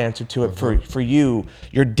than my answer to it. For you,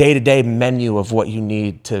 your day-to-day menu of what you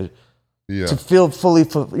need to feel fully,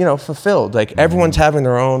 fulfilled. Like, everyone's having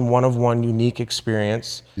their own one-of-one unique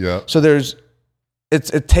experience. Yeah. So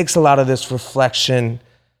it takes a lot of this reflection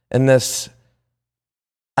and this,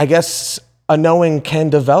 I guess, a knowing can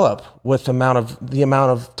develop with the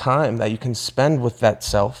amount of time that you can spend with that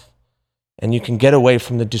self, and you can get away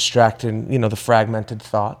from the distracted, you know, the fragmented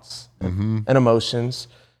thoughts and emotions,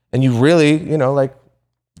 and you really, you know, like,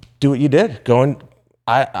 do what you did.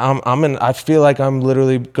 I feel like I'm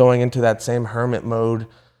literally going into that same hermit mode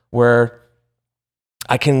where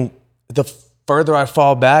the further I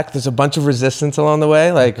fall back, there's a bunch of resistance along the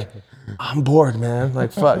way. Like, I'm bored, man.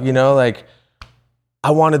 Like, fuck, you know, like, I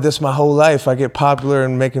wanted this my whole life. I get popular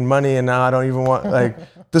and making money, and now I don't even want, like,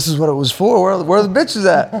 this is what it was for. Where are the bitches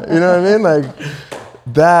at? You know what I mean? Like,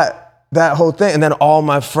 that whole thing. And then all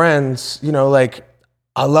my friends, you know, like,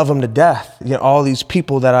 I love them to death. You know, all these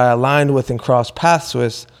people that I aligned with and crossed paths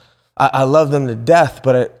with, I love them to death,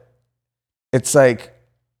 but it's like,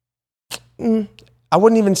 I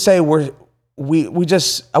wouldn't even say I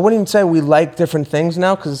wouldn't even say we like different things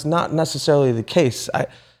now, because it's not necessarily the case. I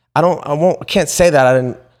can't say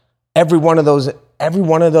that. Every one of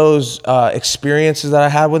those experiences that I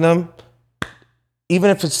had with them, even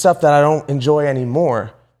if it's stuff that I don't enjoy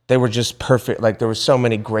anymore, they were just perfect. Like, there were so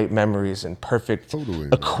many great memories and perfect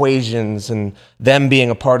equations, and them being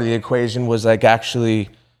a part of the equation was like actually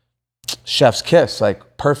chef's kiss,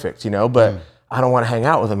 like, perfect, you know, but I don't want to hang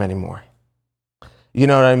out with them anymore. You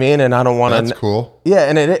know what I mean? And I don't want to. That's cool. Yeah,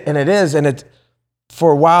 and it is.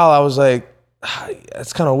 For a while I was like,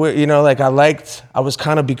 it's kind of weird, you know, like, I was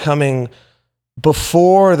kind of becoming,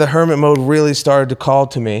 before the hermit mode really started to call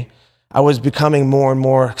to me, I was becoming more and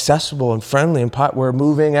more accessible and friendly, and we're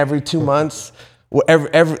moving every 2 months.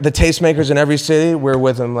 The tastemakers in every city, we're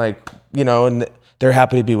with them, like, you know, and they're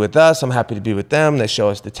happy to be with us. I'm happy to be with them. They show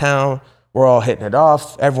us the town. We're all hitting it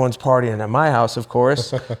off. Everyone's partying at my house, of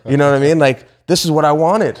course. You know what I mean? Like, this is what I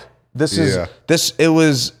wanted.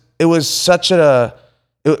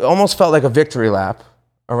 It almost felt like a victory lap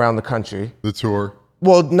around the country. The tour.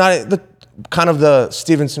 Well, not the kind of the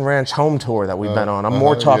Stevenson Ranch home tour that we've been on. I'm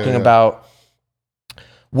more talking about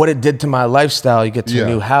what it did to my lifestyle. You get to a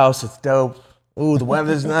new house, it's dope. Ooh, the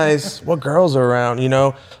weather's nice. What girls are around, you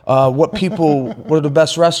know? What are the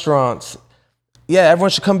best restaurants? Yeah, everyone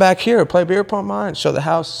should come back here, play beer pong mine, show the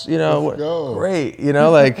house, you know. Great, you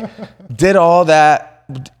know, like, did all that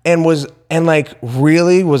and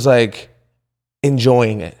really was like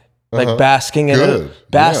enjoying it. Like, basking in it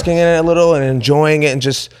a little and enjoying it, and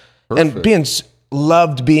just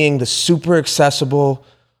loved being the super accessible.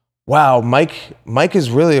 Wow, Mike is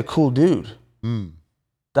really a cool dude.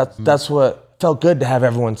 That's what felt good to have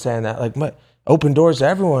everyone saying that. Like, open doors to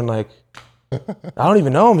everyone. Like, I don't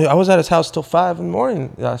even know him. I was at his house till 5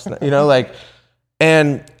 a.m. last night. You know, like,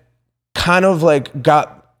 and kind of like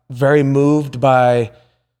got very moved by.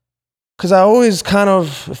 Because I always kind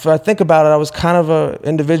of, if I think about it, I was kind of an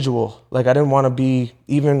individual. Like, I didn't want to be,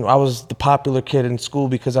 I was the popular kid in school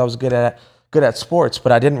because I was good at sports,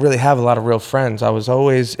 but I didn't really have a lot of real friends. I was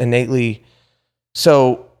always innately,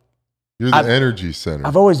 so. You're the energy center.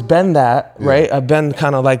 I've always been that, right? I've been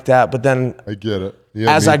kind of like that, but then. I get it.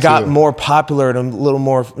 as me I got too. more popular and a little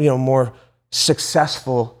more, more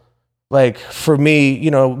successful, like for me,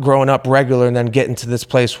 growing up regular and then getting to this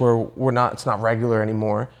place where it's not regular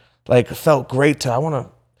anymore. Like it felt great I want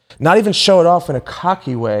to not even show it off in a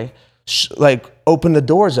cocky way, like open the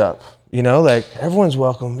doors up, like everyone's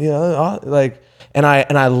welcome, like, and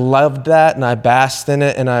I loved that and I basked in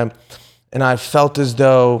it and I felt as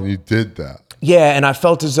though You did that. yeah, and I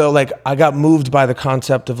felt as though like I got moved by the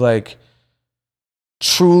concept of like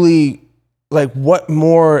truly like what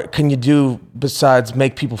more can you do besides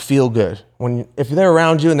make people feel good? If they're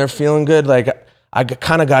around you and they're feeling good, like I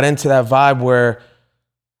kind of got into that vibe where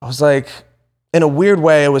I was like, in a weird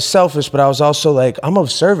way, it was selfish, but I was also like, I'm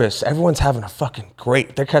of service. Everyone's having a fucking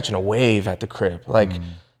great, they're catching a wave at the crib. Like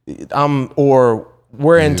or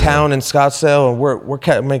we're in town in Scottsdale and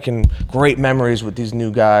we're making great memories with these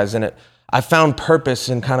new guys. And I found purpose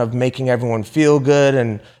in kind of making everyone feel good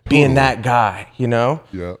and being that guy, Yeah.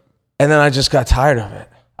 And then I just got tired of it.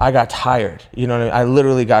 I got tired, you know what I mean? I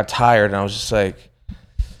literally got tired and I was just like,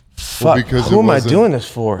 fuck, because who it am I wasn't- doing this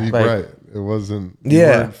for? Like, Right. It wasn't.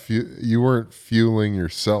 Yeah. You weren't fueling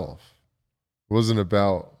yourself. It wasn't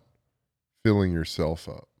about filling yourself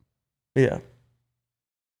up. yeah.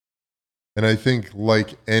 And I think,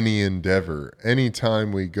 like any endeavor,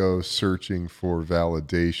 anytime we go searching for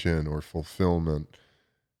validation or fulfillment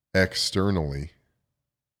externally,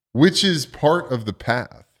 which is part of the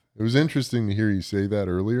path. It was interesting to hear you say that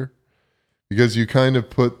earlier because you kind of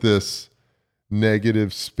put this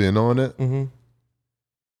negative spin on it. Mm-hmm.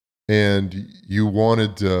 And you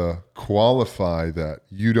wanted to qualify that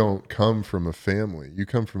you don't come from a family. You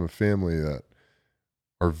come from a family that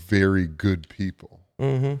are very good people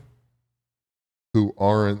Mm-hmm. who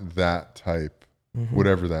aren't that type, Mm-hmm.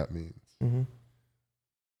 whatever that means. Mm-hmm.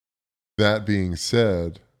 That being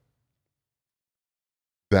said,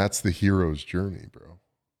 that's the hero's journey, bro.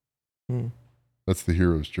 Mm. That's the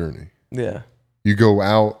hero's journey. Yeah. You go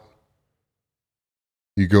out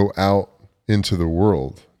into the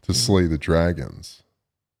world to slay the dragons,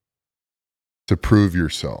 to prove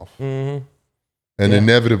yourself. Mm-hmm. And Yeah.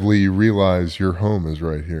 inevitably you realize your home is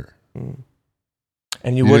right here. And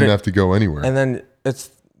You you wouldn't didn't have to go anywhere. And then it's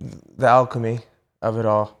the alchemy of it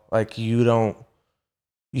all. Like if you didn't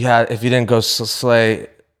go slay,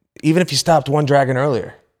 even if you stopped one dragon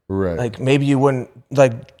earlier, Right. like maybe you wouldn't,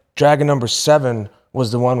 like dragon number 7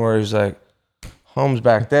 was the one where he's like, home's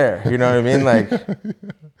back there. You know what I mean? Like,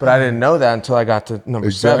 but I didn't know that until I got to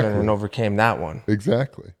number 7 Exactly. and overcame that one.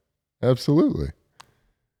 Exactly. Absolutely.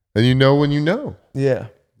 And you know when you know. Yeah.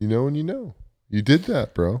 You know when you know. You did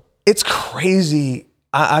that, bro. It's crazy.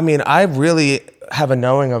 I mean, I really have a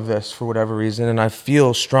knowing of this for whatever reason, and I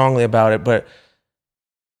feel strongly about it, but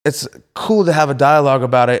it's cool to have a dialogue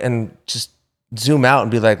about it and just zoom out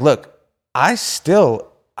and be like, look, it's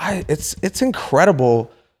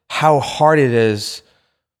incredible how hard it is,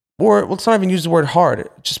 or let's not even use the word hard,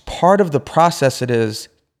 just part of the process it is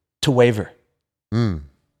to waver. Mm.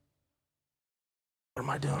 What am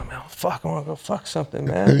I doing, man? Fuck, I want to go fuck something,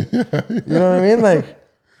 man. You know what I mean? Like,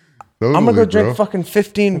 Totally, I'm gonna go drink bro. fucking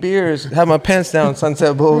 15 beers, have my pants down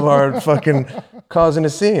Sunset Boulevard, fucking causing a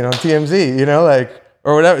scene on TMZ,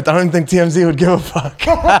 or whatever. I don't even think TMZ would give a fuck.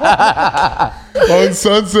 On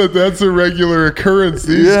Sunset, that's a regular occurrence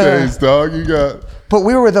these Yeah. days, dog. You got But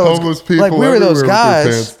we were those homeless people like we were everywhere those with their guys.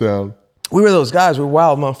 pants down. We were those guys. We were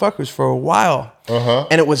wild motherfuckers for a while, Uh-huh.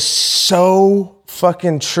 and it was so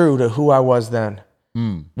fucking true to who I was then.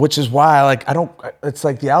 Which is why, like, it's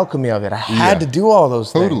like the alchemy of it. I had Yeah. to do all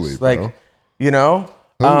those things. Totally, like, bro.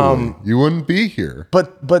 Totally. You wouldn't be here.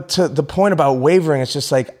 But to the point about wavering, it's just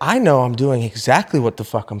like, I know I'm doing exactly what the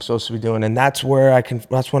fuck I'm supposed to be doing. And that's when I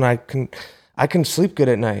can sleep good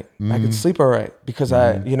at night. I can sleep all right because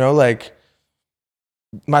like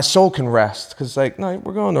my soul can rest because like, no,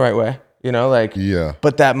 we're going the right way, Yeah.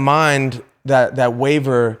 but that mind, that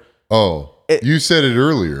waver. Oh, you said it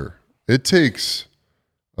earlier. It takes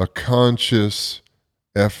a conscious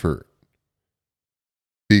effort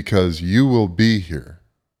because you will be here.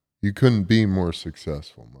 You couldn't be more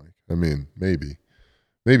successful, Mike. I mean, maybe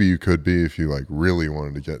you could be if you like really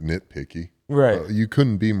wanted to get nitpicky. Right. You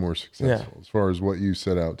couldn't be more successful as far as what you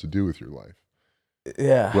set out to do with your life.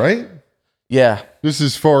 Yeah. Right? Yeah. Just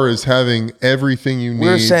as far as having everything you need. We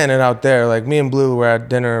were saying it out there. Like me and Blue were at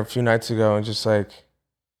dinner a few nights ago and just like,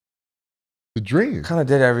 the dream. kind of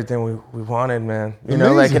did everything we wanted, man.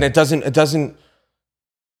 Like, and Amazing.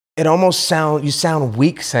 it almost you sound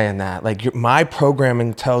weak saying that. Like my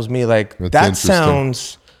programming tells me like, That's that interesting.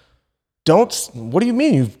 sounds, what do you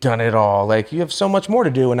mean you've done it all? Like you have so much more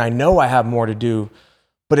to do. And I know I have more to do,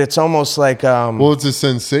 but it's almost like, Well, it's a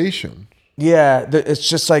sensation. Yeah, it's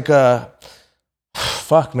just like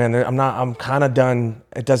fuck, man. I'm kind of done.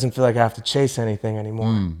 It doesn't feel like I have to chase anything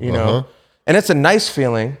anymore, you know? And it's a nice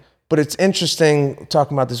feeling, but it's interesting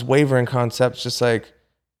talking about this wavering concept, just like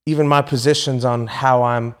even my positions on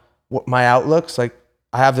how what my outlook's like.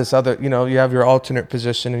 I have this other, you know, you have your alternate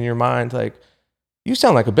position in your mind. Like, you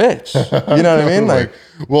sound like a bitch. You know what I mean? Like,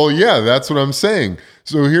 well, yeah, that's what I'm saying.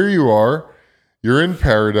 So here you are. You're in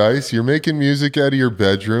paradise. You're making music out of your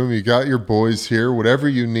bedroom. You got your boys here. Whatever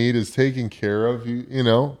you need is taken care of. You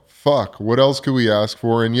know, fuck. What else could we ask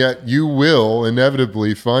for? And yet you will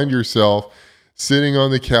inevitably find yourself sitting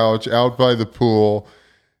on the couch out by the pool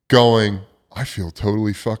going, I feel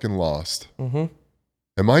totally fucking lost.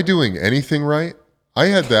 Am I doing anything right? I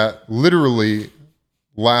had that literally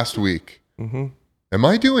last week. Am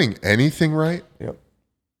I doing anything right? Yep.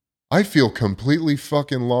 I feel completely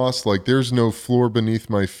fucking lost. Like there's no floor beneath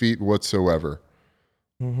my feet whatsoever.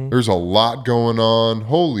 There's a lot going on.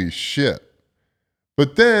 Holy shit.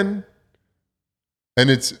 But then, and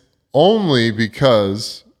it's only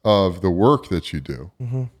because of the work that you do.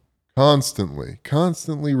 Constantly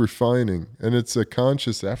refining. And it's a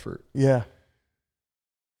conscious effort. Yeah.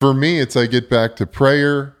 For me, it's I get back to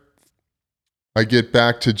prayer. I get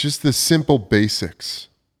back to just the simple basics.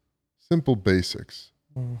 Simple basics.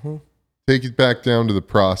 Take it back down to the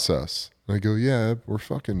process. And I go, yeah, we're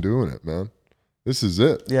fucking doing it, man. This is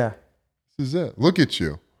it. Yeah. This is it. Look at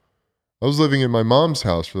you. I was living in my mom's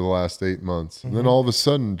house for the last 8 months. And then all of a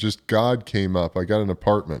sudden, just God came up. I got an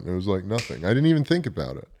apartment. It was like nothing. I didn't even think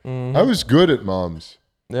about it. I was good at mom's.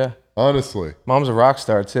 Yeah. Honestly. Mom's a rock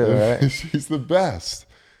star too, right? She's the best.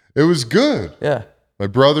 It was good. Yeah. My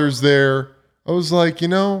brother's there. I was like, you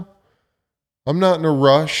know, I'm not in a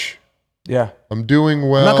rush. Yeah. I'm doing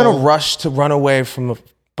well. I'm not going to rush to run away from a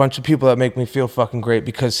bunch of people that make me feel fucking great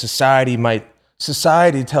because society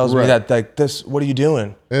tells me that like this, what are you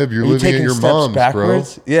doing? Eb, you're Are you living at taking your steps mom's,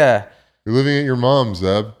 backwards? bro. Yeah. You're living at your mom's,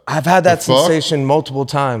 Eb. I've had that The fuck? sensation multiple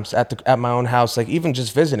times at my own house, like even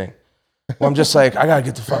just visiting. Where I'm just like, I gotta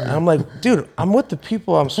get the fuck. And I'm like, dude, I'm with the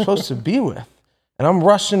people I'm supposed to be with, and I'm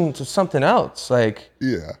rushing to something else. Like,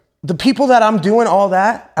 Yeah. the people that I'm doing all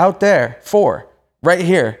that out there for, right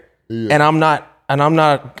here, and I'm not.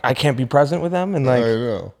 I can't be present with them, and like, I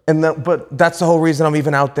know. but that's the whole reason I'm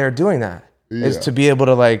even out there doing that is to be able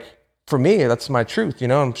to like. For me, that's my truth. You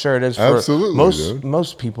know, I'm sure it is for Absolutely,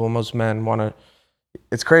 most people. Most men want to.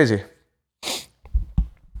 It's crazy.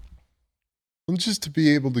 And just to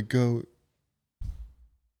be able to go.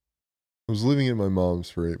 I was living at my mom's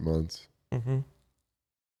for 8 months. And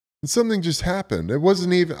something just happened. I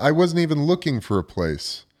wasn't even looking for a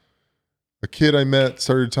place. A kid I met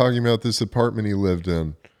started talking about this apartment he lived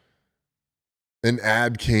in. An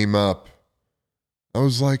ad came up. I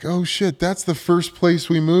was like, oh shit, that's the first place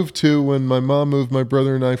we moved to when my mom moved my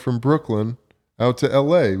brother and I from Brooklyn out to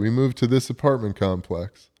LA. We moved to this apartment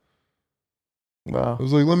complex. Wow. I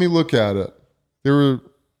was like, let me look at it.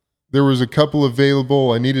 There was a couple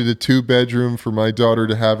available. I needed a 2-bedroom for my daughter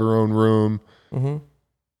to have her own room.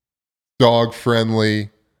 Dog friendly.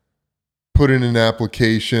 Put in an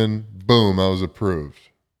application. Boom, I was approved.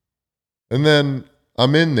 And then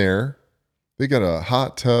I'm in there. They got a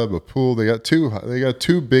hot tub, a pool. They got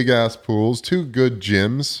two big ass pools, 2 good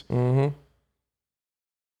gyms.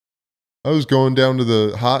 I was going down to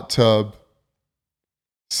the hot tub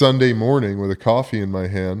Sunday morning with a coffee in my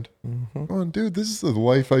hand. Oh, dude, this is the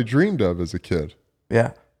life I dreamed of as a kid.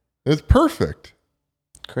 Yeah. It's perfect.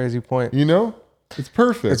 Crazy point. You know? It's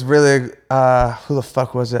perfect. It's really, who the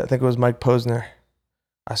fuck was it? I think it was Mike Posner.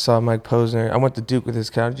 I saw Mike Posner. I went to Duke with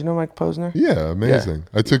his couch. Do you know Mike Posner? Yeah, amazing.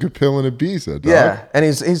 Yeah. I took a pill in Ibiza, dog. Yeah, and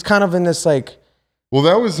he's kind of in this like... Well,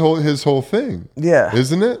 that was his whole thing. Yeah.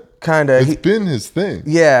 Isn't it? Kind of. It's been his thing.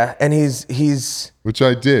 Yeah, and he's... Which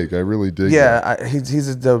I dig. I really dig. Yeah, he's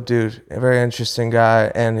a dope dude. A very interesting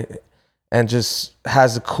guy, and just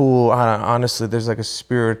has a cool... honestly, there's like a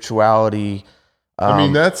spirituality... I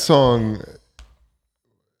mean, that song...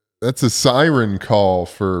 That's a siren call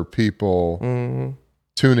for people...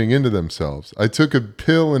 tuning into themselves. I took a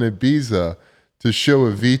pill in Ibiza to show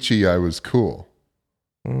Avicii I was cool.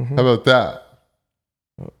 How about that?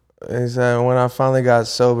 He said, when I finally got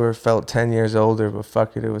sober, felt 10 years older, but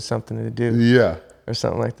fuck it, it was something to do. Yeah. Or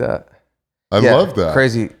something like that. I love that.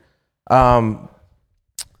 Crazy. But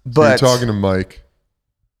so you're talking to Mike.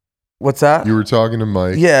 What's that? You were talking to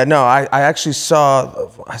Mike. Yeah, no, I actually saw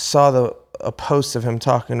a post of him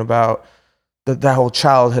talking about that whole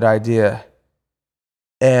childhood idea.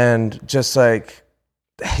 And just like,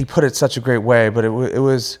 he put it such a great way, but it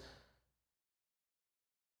was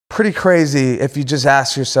pretty crazy if you just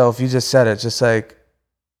ask yourself, you just said it, just like,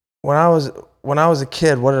 when I was a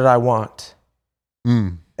kid, what did I want?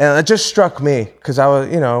 Mm. And it just struck me because I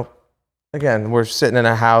was, again, we're sitting in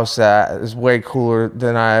a house that is way cooler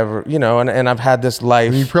than I ever, and I've had this life.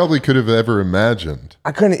 And you probably could have ever imagined.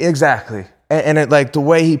 I couldn't, exactly. And it, like, the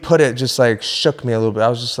way he put it just like shook me a little bit. I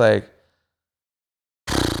was just like,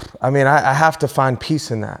 I mean, I have to find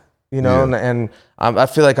peace in that, Yeah. and I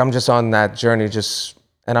feel like I'm just on that journey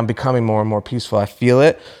and I'm becoming more and more peaceful. I feel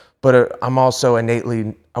it, but I'm also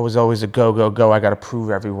innately, I was always a go. I got to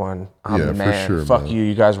prove everyone I'm Yeah, the for man. sure, Fuck man.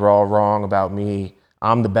 you guys were all wrong about me.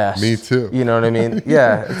 I'm the best. Me too. You know what I mean?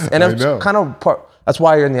 Yeah. And I it's know. kind of part, that's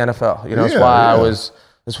why you're in the NFL. That's Yeah, why I yeah. was,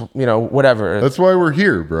 whatever. That's why we're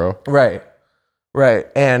here, bro. Right.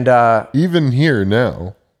 And Even here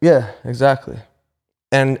now. yeah, exactly.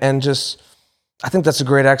 And just, I think that's a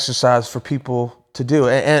great exercise for people to do.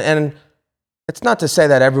 And it's not to say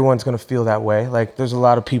that everyone's going to feel that way. Like, there's a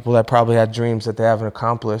lot of people that probably had dreams that they haven't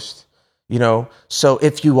accomplished, So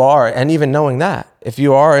if you are, and even knowing that, if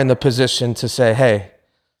you are in the position to say, hey,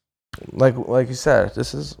 like you said,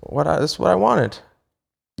 this is what I wanted,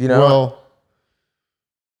 Well,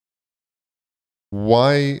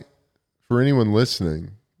 why, for anyone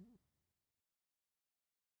listening,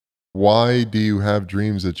 why do you have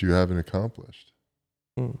dreams that you haven't accomplished?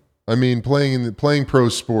 Hmm. I mean, playing pro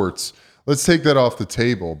sports, let's take that off the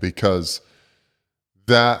table because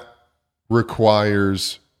that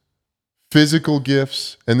requires physical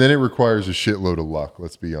gifts and then it requires a shitload of luck,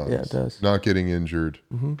 let's be honest. Yeah, it does. Not getting injured,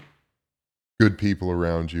 Mm-hmm. good people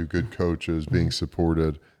around you, good coaches, being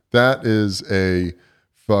supported. That is a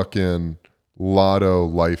fucking lotto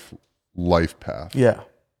life path. Yeah.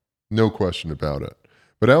 No question about it.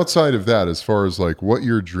 But outside of that, as far as like what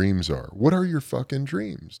your dreams are, what are your fucking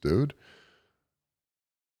dreams, dude?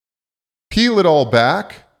 Peel it all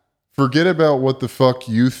back. Forget about what the fuck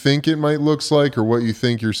you think it might looks like or what you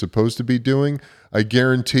think you're supposed to be doing. I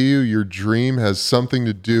guarantee you your dream has something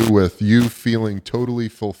to do with you feeling totally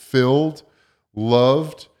fulfilled,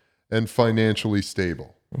 loved, and financially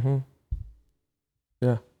stable. Mm-hmm.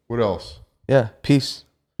 Yeah. What else? Yeah. Peace.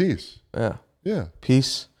 Peace. Yeah. Yeah.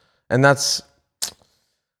 Peace. And that's,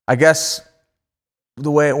 I guess, the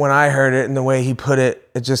way, when I heard it and the way he put it,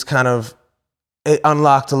 it just kind of, it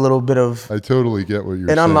unlocked a little bit of, I totally get what you're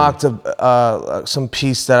it saying. unlocked some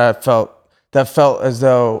peace that felt as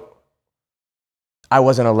though I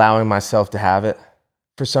wasn't allowing myself to have it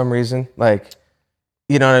for some reason. Like,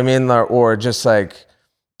 you know what I mean? Or just like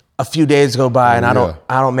a few days go by and I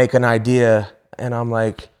don't make an idea and I'm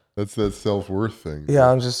like, That's that self-worth thing.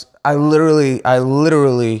 yeah, I literally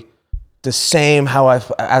the same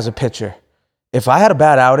as a pitcher. If I had a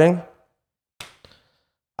bad outing,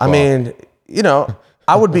 I mean,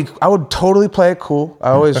 I would totally play it cool. I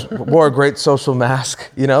always wore a great social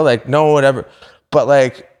mask, like no one would ever, but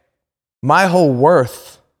like my whole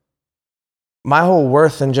worth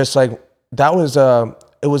and just like, that was,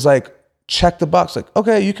 it was like, check the box. Like,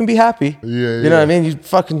 okay, you can be happy. Yeah, You know what I mean?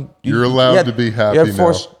 You're allowed to be happy You had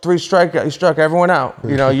now. 3 strikeouts. You struck everyone out.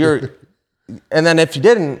 And then if you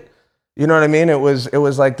didn't, you know what I mean? It was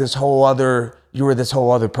like you were this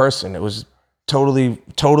whole other person. It was totally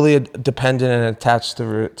dependent and attached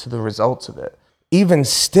to the results of it. Even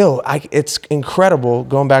still, it's incredible,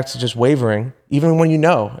 going back to just wavering, even when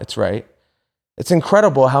it's right. It's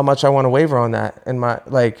incredible how much I want to waver on that and my,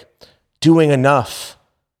 like, doing enough.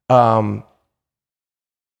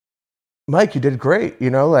 Mike, you did great,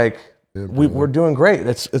 like, Yeah, we're doing great.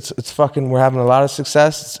 It's fucking, we're having a lot of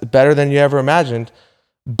success. It's better than you ever imagined.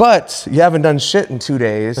 But you haven't done shit in 2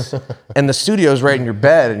 days and the studio's right in your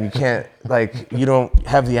bed and you can't, like, you don't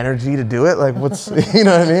have the energy to do it. Like, what's, you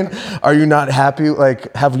know what I mean? Are you not happy?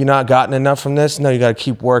 Like, have you not gotten enough from this? No, you got to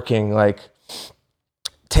keep working, like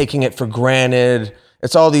taking it for granted.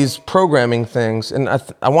 It's all these programming things. And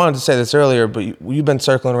I wanted to say this earlier, but you've been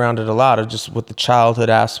circling around it a lot of just with the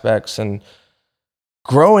childhood aspects, and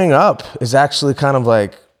growing up is actually kind of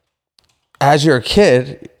like, as you're a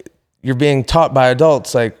kid, you're being taught by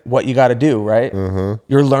adults, like, what you got to do, right? Uh-huh.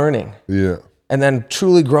 You're learning. Yeah. And then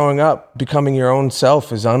truly growing up, becoming your own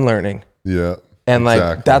self is unlearning. Yeah. And like,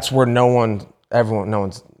 exactly. that's where no one's,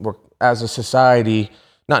 as a society,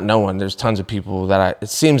 not no one, there's tons of people it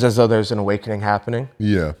seems as though there's an awakening happening.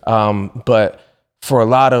 Yeah. But for a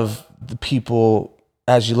lot of the people,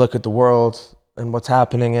 as you look at the world and what's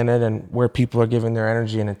happening in it and where people are giving their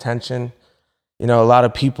energy and attention, a lot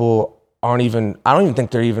of people I don't even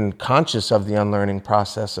think they're even conscious of the unlearning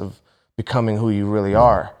process of becoming who you really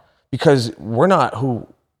are, because we're not who,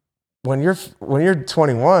 when you're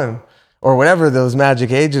 21 or whatever those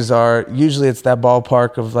magic ages are, usually it's that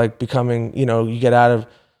ballpark of like becoming, you get out of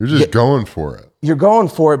You're just going for it. You're going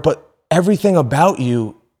for it, but everything about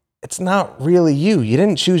you, it's not really you. You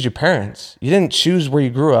didn't choose your parents. You didn't choose where you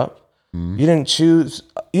grew up. You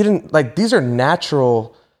didn't like, these are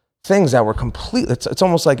natural things that were complete. It's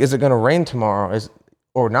almost like, is it going to rain tomorrow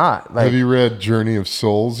or not? Like, have you read Journey of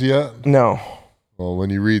Souls yet? No. Well, when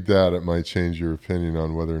you read that, it might change your opinion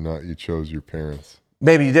on whether or not you chose your parents.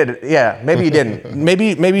 Maybe you did. Yeah, maybe you didn't. maybe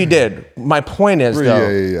you did. My point is, though.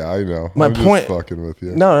 Yeah, I know. I'm just fucking with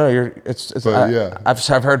you. No, it's But,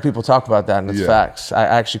 I've heard people talk about that, and it's Yeah. facts. I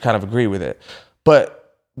actually kind of agree with it.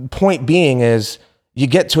 But point being is, you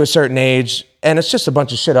get to a certain age, and it's just a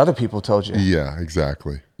bunch of shit other people told you. Yeah,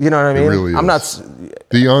 exactly. You know what I mean? really I'm is. not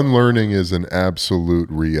The unlearning is an absolute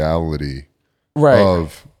reality right.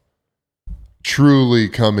 of truly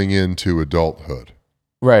coming into adulthood.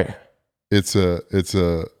 Right. It's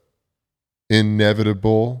a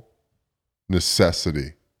inevitable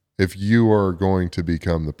necessity if you are going to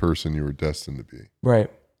become the person you were destined to be. Right.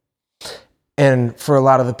 And for a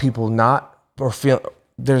lot of the people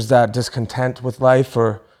there's that discontent with life,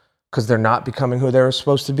 or because they're not becoming who they were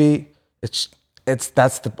supposed to be. That's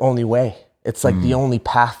the only way. It's like the only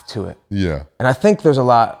path to it. Yeah. And I think there's a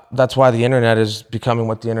lot, that's why the internet is becoming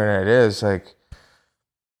what the internet is. Like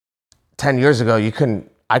 10 years ago,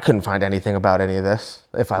 I couldn't find anything about any of this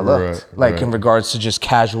if I looked. In regards to just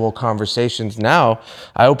casual conversations. Now,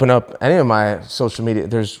 I open up any of my social media,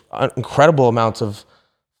 there's incredible amounts of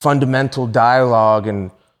fundamental dialogue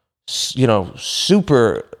and,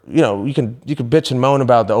 super, you can bitch and moan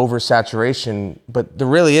about the oversaturation, but there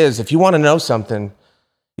really is, if you want to know something,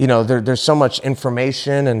 there's so much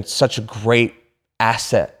information and such a great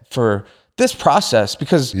asset for this process,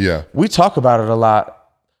 because we talk about it a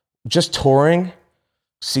lot, just touring,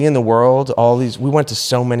 seeing the world, we went to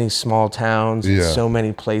so many small towns and so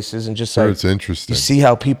many places, and just it's interesting. You see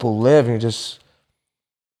how people live,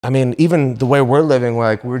 and even the way we're living,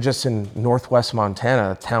 like we're just in Northwest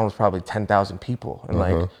Montana, the town was probably 10,000 people.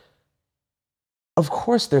 And of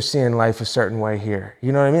course they're seeing life a certain way here.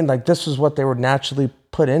 You know what I mean? Like this was what they were naturally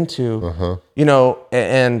put into,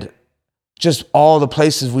 and just all the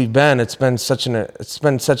places we've been, it's been such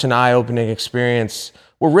an eye-opening experience.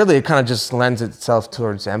 Well, really, it kind of just lends itself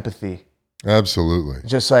towards empathy. Absolutely.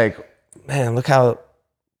 Just like, man, look how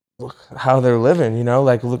they're living,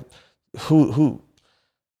 like look,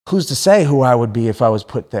 who's to say who I would be if I was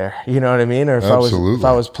put there? You know what I mean? Or if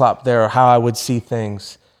I was plopped there, or how I would see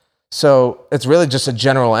things. So it's really just a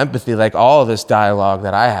general empathy, like all of this dialogue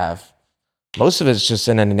that I have. Most of it's just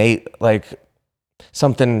an innate, like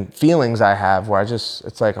feelings I have where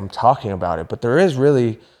it's like I'm talking about it. But there is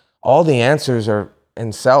really, all the answers are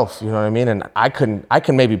in self, you know what I mean? And I can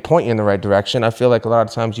maybe point you in the right direction. I feel like a lot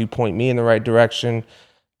of times you point me in the right direction.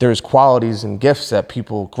 There's qualities and gifts that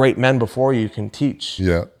great men before you can teach.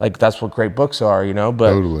 Yeah. Like that's what great books are,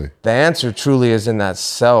 but totally. The answer truly is in that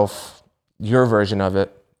self, your version of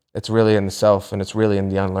it. It's really in the self, and it's really in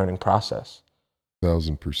the unlearning process.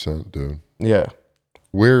 1000%, dude. Yeah.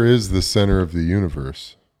 Where is the center of the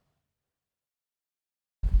universe?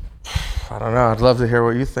 I don't know. I'd love to hear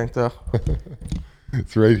what you think, though.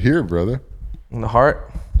 It's right here, brother. In the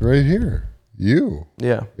heart? Right here. You.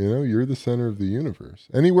 Yeah. You're the center of the universe.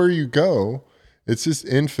 Anywhere you go, it's just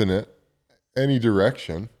infinite, any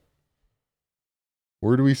direction.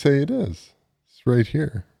 Where do we say it is? It's right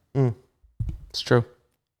here. It's true.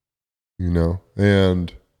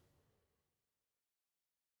 And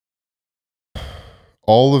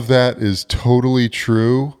all of that is totally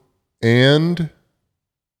true, and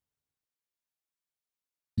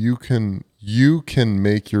you can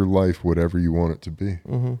make your life whatever you want it to be.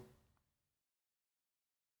 Mm-hmm.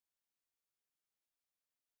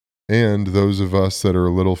 And those of us that are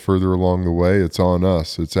a little further along the way, it's on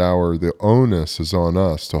us. The onus is on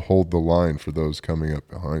us to hold the line for those coming up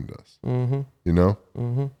behind us. Mm-hmm.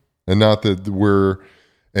 Mm-hmm. And not that we're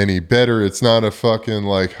any better. It's not a fucking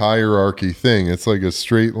like hierarchy thing. It's like a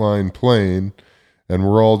straight line plane, and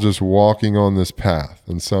we're all just walking on this path.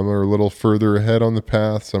 And some are a little further ahead on the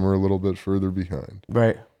path. Some are a little bit further behind.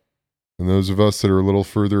 Right. And those of us that are a little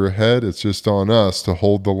further ahead, it's just on us to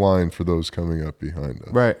hold the line for those coming up behind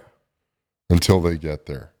us. Right. Until they get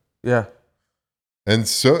there. Yeah. And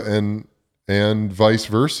so, and vice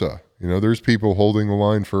versa. There's people holding the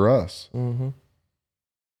line for us. Mm-hmm.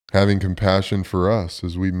 Having compassion for us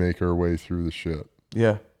as we make our way through the shit.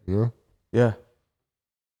 Yeah. Yeah.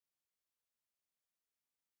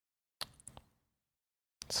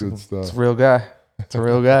 Good stuff. It's a real guy. It's a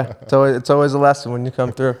real guy. It's always a lesson when you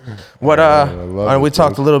come through. What we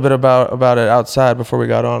talked a little bit about it outside before we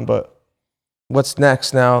got on, but what's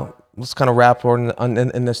next now? Let's kind of wrap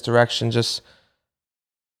in this direction. Just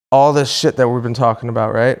all this shit that we've been talking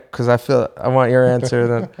about, right? Because I want your answer.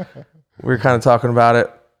 Then we were kind of talking about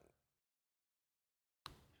it.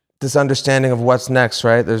 This understanding of what's next,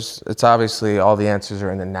 right? It's obviously all the answers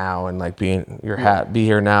are in the now, and like be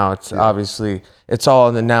here now. It's obviously it's all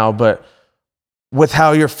in the now, but with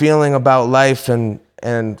how you're feeling about life and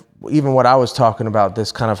even what I was talking about,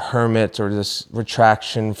 this kind of hermit or this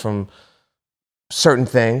retraction from certain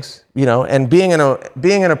things, you know, and being in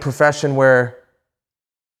a profession where,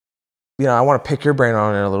 you know, I want to pick your brain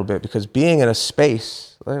on it a little bit, because being in a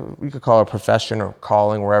space, we could call it a profession or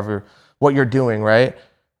calling, wherever, what you're doing, right?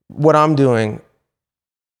 What I'm doing,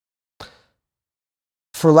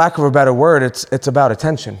 for lack of a better word, it's about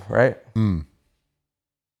attention, right?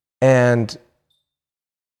 And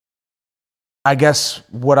I guess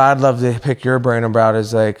what I'd love to pick your brain about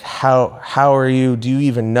is like, how are you, do you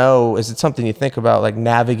even know, is it something you think about, like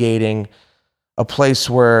navigating a place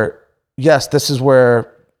where, yes, this is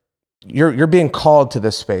where you're being called to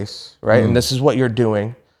this space, right? And this is what you're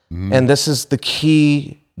doing. And this is the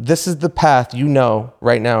key, this is the path, you know,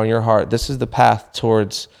 right now in your heart, this is the path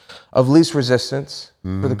towards of least resistance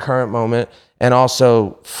for the current moment, and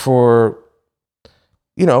also for,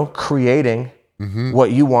 you know, creating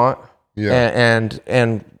what you want.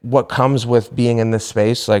 And what comes with being in this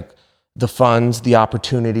space, like the funds, the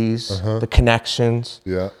opportunities, the connections.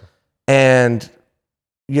 And,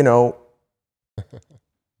 you know,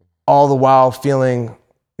 all the while feeling,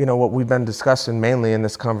 you know, what we've been discussing mainly in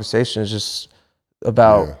this conversation is just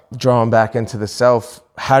about drawing back into the self.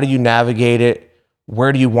 How do you navigate it?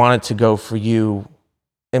 Where do you want it to go for you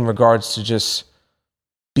in regards to just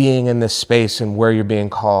being in this space and where you're being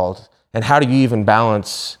called? And how do you even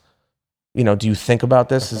balance, you know, do you think about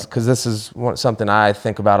this? Because this is something I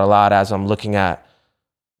think about a lot as I'm looking at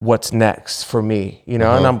what's next for me, you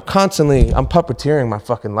know, and I'm puppeteering my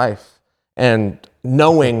fucking life and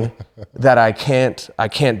knowing that I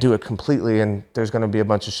can't do it completely, and there's going to be a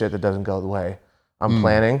bunch of shit that doesn't go the way I'm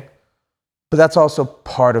planning, but that's also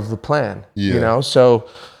part of the plan, you know? So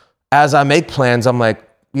as I make plans, I'm like,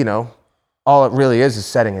 you know, all it really is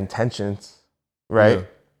setting intentions, right?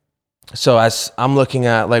 So as I'm looking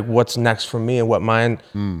at like what's next for me and what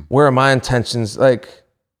where are my intentions, like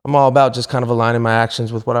I'm all about just kind of aligning my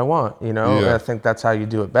actions with what I want, you know? And I think that's how you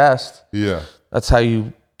do it best. That's how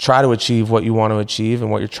you try to achieve what you want to achieve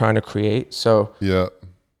and what you're trying to create. So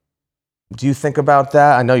do you think about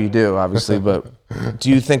that? I know you do, obviously, but do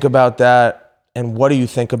you think about that, and what do you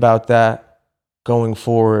think about that going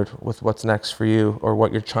forward with what's next for you, or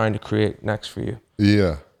what you're trying to create next for you?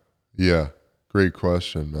 Yeah. Great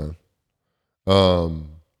question, man.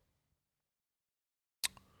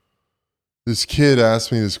 This kid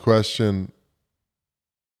asked me this question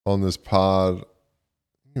on this pod.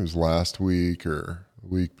 It was last week or the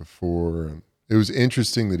week before, and it was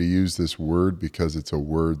interesting that he used this word because it's a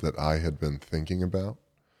word that I had been thinking about.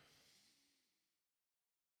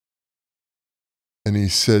 And he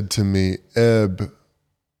said to me, Eb,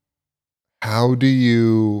 how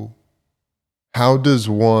does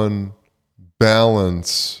one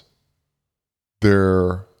balance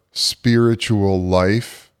their spiritual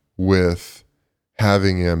life with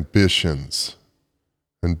having ambitions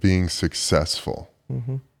and being successful?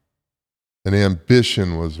 And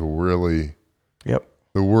ambition was really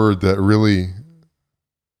the word that really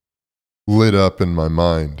lit up in my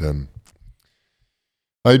mind. And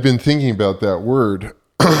I'd been thinking about that word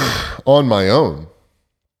on my own.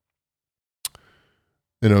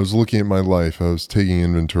 And I was looking at my life. I was taking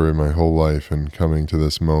inventory of my whole life and coming to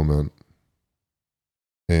this moment.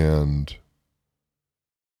 And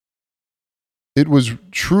it was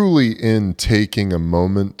truly in taking a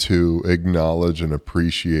moment to acknowledge and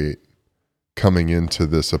appreciate coming into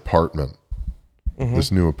this apartment,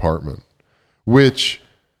 this new apartment, which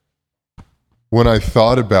when I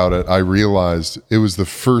thought about it, I realized it was the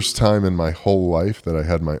first time in my whole life that I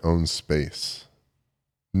had my own space.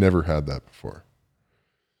 Never had that before.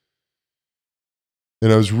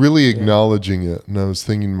 And I was really acknowledging it, and I was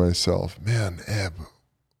thinking to myself, man, Eb,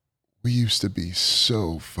 we used to be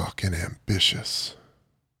so fucking ambitious.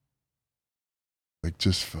 Like,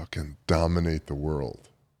 just fucking dominate the world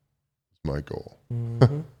was my goal.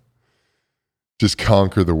 Just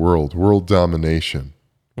conquer the world. World domination.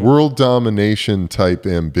 World domination type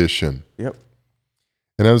ambition.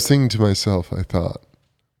 And I was thinking to myself, I thought,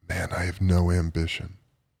 man, I have no ambition.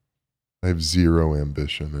 I have zero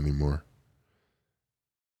ambition anymore.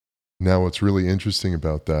 Now, what's really interesting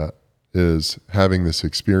about that is having this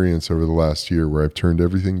experience over the last year where I've turned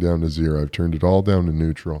everything down to zero. I've turned it all down to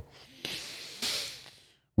neutral,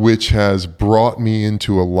 which has brought me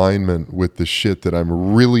into alignment with the shit that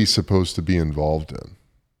I'm really supposed to be involved in.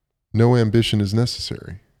 no ambition is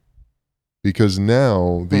necessary. Because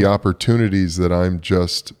now the opportunities that I'm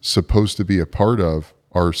just supposed to be a part of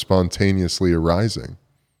are spontaneously arising.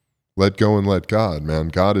 Let go and let God, man.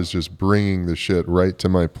 God is just bringing the shit right to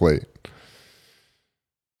my plate.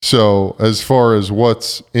 So as far as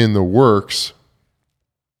what's in the works,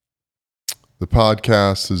 the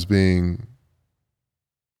podcast is being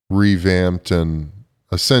revamped and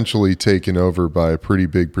essentially taken over by a pretty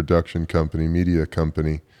big production company, media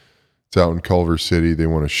company. It's out in Culver City. They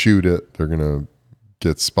want to shoot it. They're going to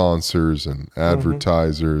get sponsors and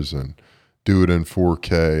advertisers and do it in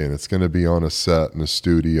 4K. And it's going to be on a set in a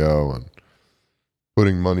studio and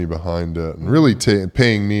putting money behind it and really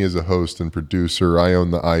paying me as a host and producer. I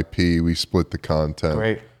own the IP. We split the content.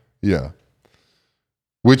 Great. Yeah.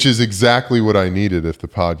 Which is exactly what I needed if the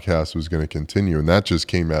podcast was going to continue. And that just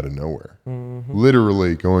came out of nowhere.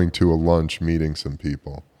 Literally going to a lunch, meeting some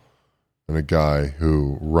people. And a guy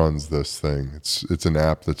who runs this thing. It's an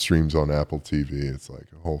app that streams on Apple TV. It's like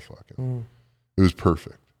a whole fucking... It was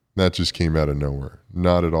perfect. That just came out of nowhere.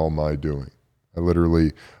 Not at all my doing.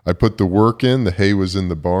 I put the work in. The hay was in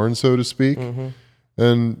the barn, so to speak.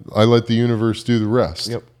 And I let the universe do the rest.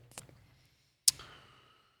 Yep.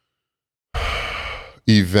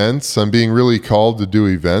 Events. I'm being really called to do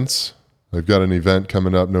events. I've got an event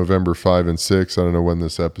coming up November 5 and 6. I don't know when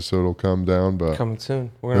this episode will come down, but Coming soon.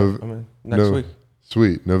 We're gonna, next week.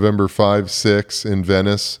 Sweet. November 5, 6 in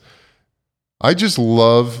Venice. I just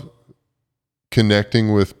love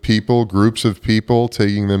connecting with people, groups of people,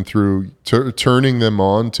 taking them through, turning them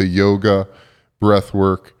on to yoga, breath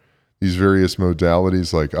work, these various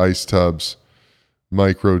modalities like ice tubs,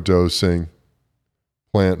 microdosing,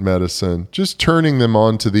 plant medicine, just turning them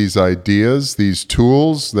on to these ideas, these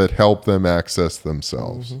tools that help them access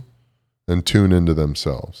themselves and tune into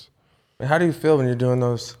themselves. How do you feel when you're doing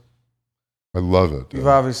those? I love it. You've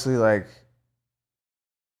obviously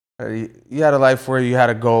you had a life where you had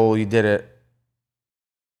a goal, you did it.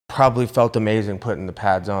 Probably felt amazing putting the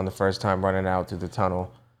pads on the first time, running out through the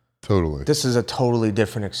tunnel. Totally. This is a totally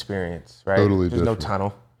different experience, right? Totally There's different. no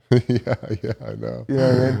tunnel. yeah, I know. You know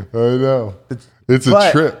what I mean? I know. It's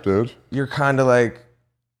a trip, dude. You're kind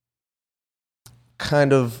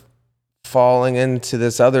of falling into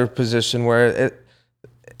this other position where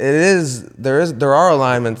there are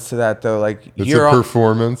alignments to that though. Like it's a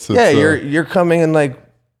performance. You're coming in like,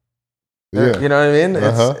 yeah. You know what I mean?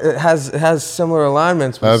 It has similar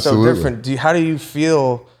alignments, but it's so different. How do you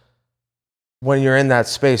feel when you're in that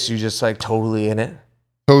space? You just like totally in it?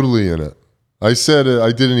 Totally in it. I said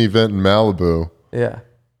I did an event in Malibu. Yeah.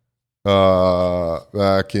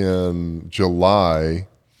 Back in July.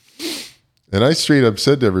 And I straight up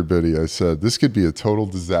said to everybody, I said, this could be a total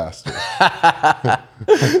disaster. But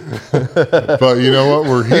you know what?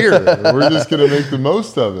 We're here. We're just going to make the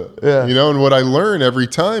most of it. Yeah. You know, and what I learn every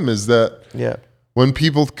time is that when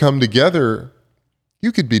people come together,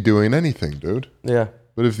 you could be doing anything, dude. Yeah.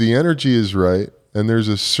 But if the energy is right and there's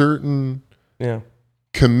a certain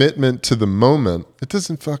commitment to the moment, it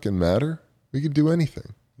doesn't fucking matter. We could do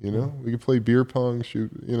anything. You know, we could play beer pong,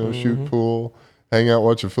 shoot pool, hang out,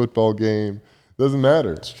 watch a football game. Doesn't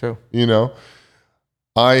matter. It's true. You know,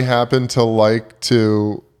 I happen to like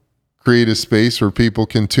to create a space where people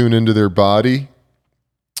can tune into their body,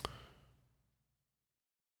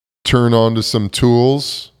 turn on to some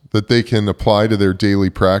tools that they can apply to their daily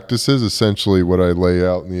practices, essentially what I lay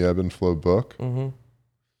out in the Ebb and Flow book. And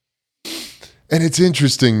it's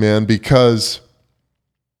interesting, man, because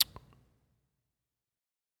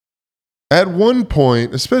at one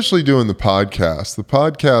point, especially doing the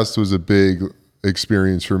podcast was a big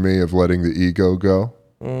experience for me of letting the ego go,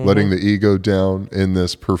 letting the ego down in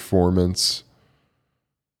this performance.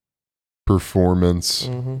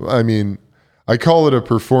 I mean, I call it a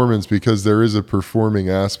performance because there is a performing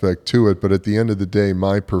aspect to it, but at the end of the day,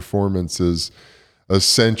 my performance is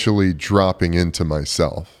essentially dropping into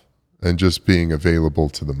myself and just being available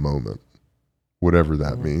to the moment, whatever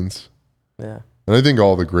that means. Yeah. And I think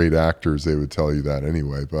all the great actors, they would tell you that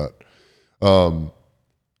anyway, but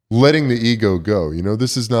letting the ego go, you know,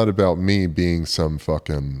 this is not about me being some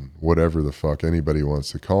fucking whatever the fuck anybody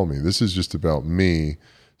wants to call me. This is just about me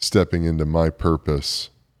stepping into my purpose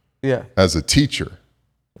as a teacher.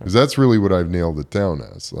 Because that's really what I've nailed it down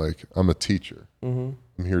as. Like, I'm a teacher. I'm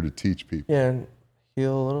here to teach people. Yeah, and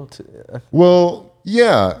heal a little. Well,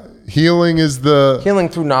 yeah. Healing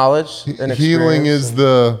through knowledge and experience.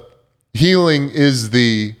 Healing is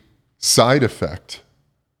the side effect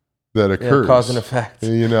that occurs. Cause and effect.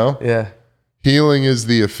 You know? Yeah. Healing is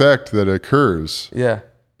the effect that occurs. Yeah.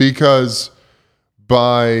 Because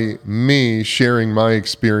by me sharing my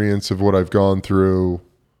experience of what I've gone through,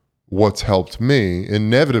 what's helped me,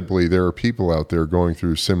 inevitably there are people out there going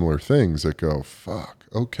through similar things that go, fuck,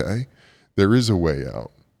 okay, there is a way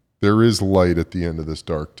out. There is light at the end of this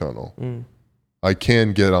dark tunnel. I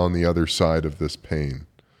can get on the other side of this pain.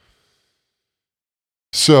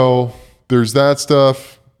 So there's that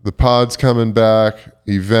stuff. The pod's coming back,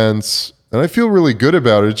 events, and I feel really good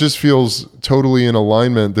about it. It just feels totally in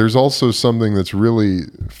alignment. There's also something that's really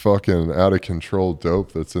fucking out of control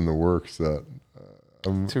dope that's in the works that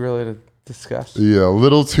Too early to discuss. yeah, a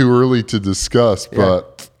little too early to discuss,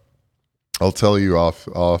 but I'll tell you off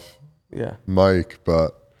Yeah. mic,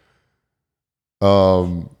 but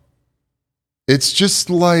it's just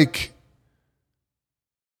like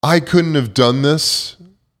I couldn't have done this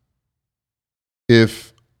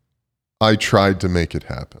if I tried to make it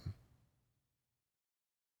happen.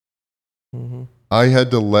 I had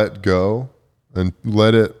to let go and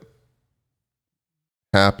let it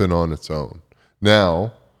happen on its own.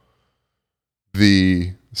 Now,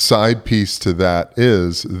 the side piece to that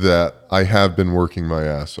is that I have been working my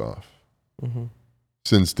ass off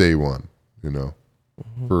since day one,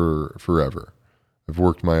 for forever. I've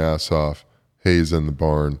worked my ass off, Hayes in the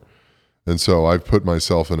barn. And so I've put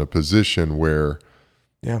myself in a position where,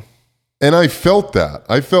 and I felt that.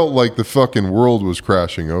 I felt like the fucking world was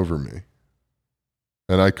crashing over me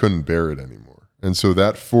and I couldn't bear it anymore. And so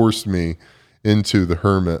that forced me into the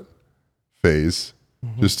hermit phase,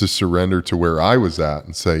 just to surrender to where I was at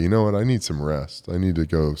and say, you know what, I need some rest. I need to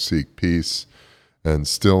go seek peace and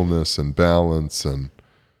stillness and balance and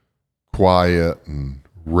quiet and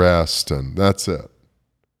rest, and that's it.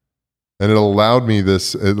 And it allowed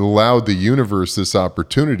the universe this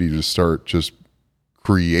opportunity to start just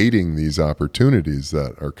creating these opportunities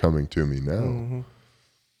that are coming to me now.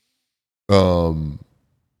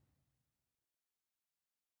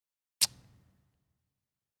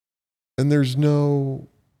 And there's no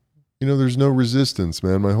resistance,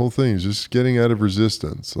 man. My whole thing is just getting out of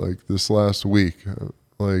resistance. Like this last week,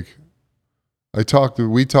 we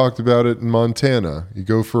talked about it in Montana. You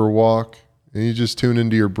go for a walk and you just tune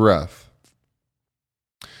into your breath.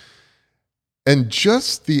 And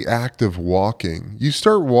just the act of walking, you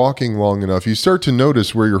start walking long enough, you start to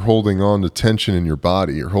notice where you're holding on to tension in your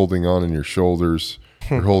body. You're holding on in your shoulders,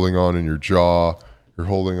 you're holding on in your jaw, you're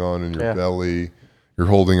holding on in your belly, you're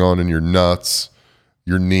holding on in your nuts,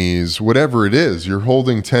 your knees, whatever it is, you're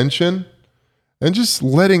holding tension and just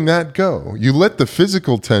letting that go. You let the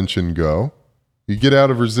physical tension go. You get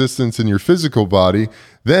out of resistance in your physical body,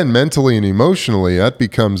 then mentally and emotionally, that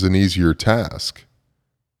becomes an easier task.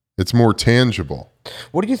 It's more tangible.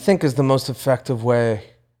 What do you think is the most effective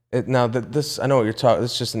way? I know what you're talking.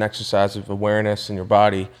 This is just an exercise of awareness in your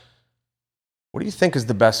body. What do you think is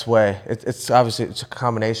the best way? It's obviously it's a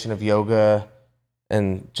combination of yoga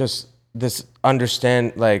and just this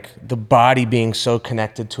understand, like the body being so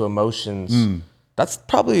connected to emotions. That's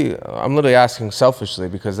probably, I'm literally asking selfishly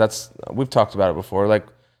because we've talked about it before. Like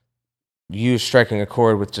you striking a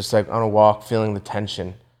chord with just like on a walk, feeling the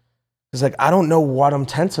tension. It's like, I don't know what I'm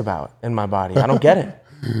tense about in my body. I don't get it.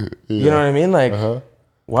 You know what I mean? Like,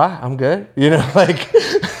 why? I'm good. Like,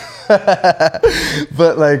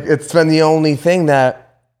 but like, it's been the only thing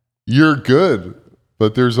that. You're good,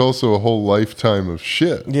 but there's also a whole lifetime of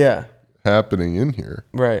shit happening in here.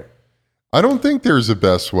 Right. I don't think there's a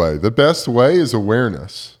best way. The best way is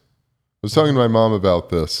awareness. I was talking to my mom about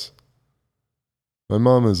this. My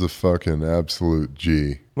mom is a fucking absolute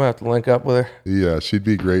G. Might have to link up with her. Yeah, she'd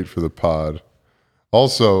be great for the pod.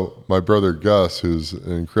 Also, my brother Gus, who's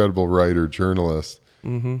an incredible writer, journalist,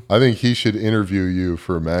 I think he should interview you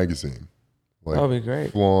for a magazine. Like that would be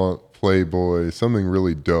great. Flaunt, Playboy, something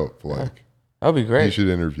really dope. Like that would be great. He should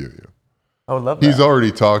interview you. I would love that. He's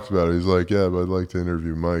already talked about it. He's like, yeah, but I'd like to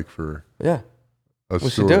interview Mike for a story.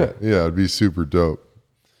 Should do it. Yeah, it'd be super dope.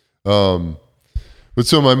 But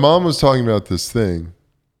so my mom was talking about this thing.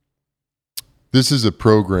 This is a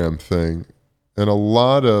program thing. And a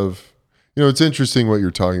lot of, it's interesting what you're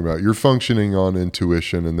talking about. You're functioning on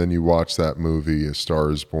intuition, and then you watch that movie, A Star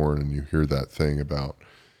is Born, and you hear that thing about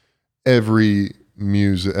every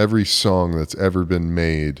song that's ever been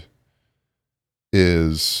made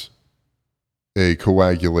is a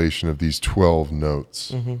coagulation of these 12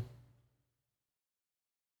 notes.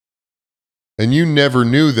 And you never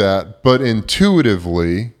knew that, but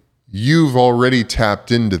intuitively, you've already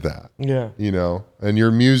tapped into that. Yeah. And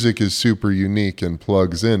your music is super unique and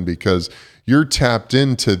plugs in because you're tapped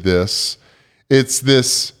into this. It's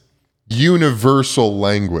this universal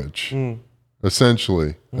language,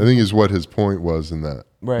 essentially. I think is what his point was in that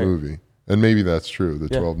movie. And maybe that's true, the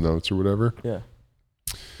 12 notes or whatever. Yeah.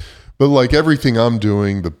 But like everything I'm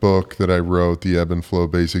doing, the book that I wrote, the Ebb and Flow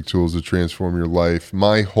Basic Tools to Transform Your Life,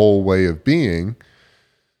 my whole way of being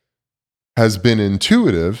has been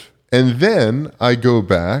intuitive. And then I go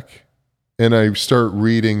back and I start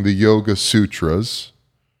reading the Yoga Sutras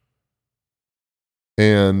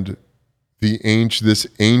and this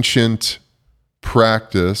ancient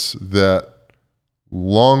practice that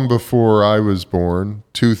long before I was born,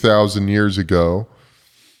 2,000 years ago,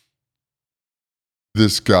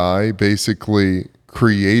 this guy basically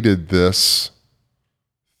created this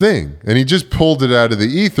thing. And he just pulled it out of the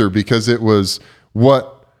ether because it was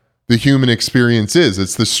what the human experience is.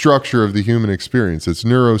 It's the structure of the human experience. It's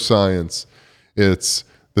neuroscience. It's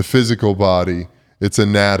the physical body. It's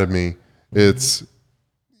anatomy. It's,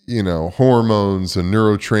 hormones and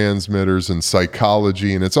neurotransmitters and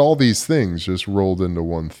psychology. And it's all these things just rolled into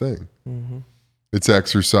one thing. Mm-hmm. It's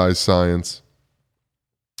exercise science.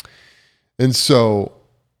 And so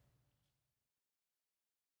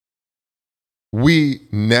we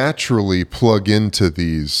naturally plug into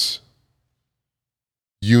these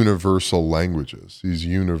universal languages, these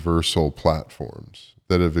universal platforms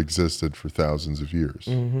that have existed for thousands of years.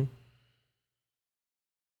 Mm-hmm.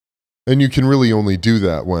 And you can really only do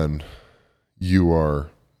that when you are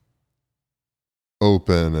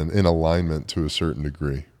open and in alignment to a certain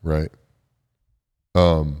degree, right?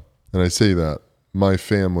 And I say that my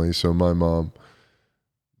family, so my mom,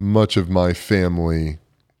 much of my family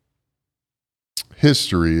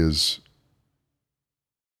history is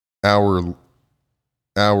our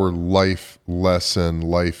life lesson,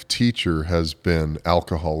 life teacher has been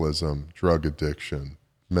alcoholism, drug addiction,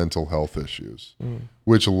 mental health issues,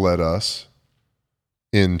 which led us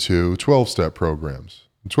into 12-step programs.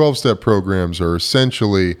 12-step programs are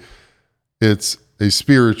essentially, it's a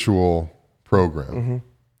spiritual program. Mm-hmm.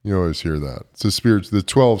 You always hear that. It's a spiritual. The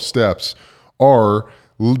 12 steps are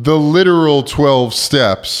the literal 12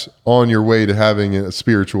 steps on your way to having a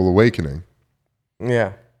spiritual awakening.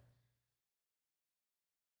 Yeah.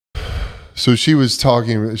 So she was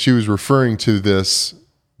referring to this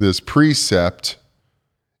precept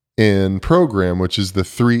in program, which is the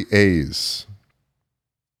 3 A's.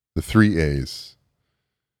 The 3 A's.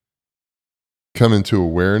 Come into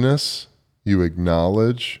awareness, you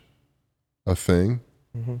acknowledge a thing.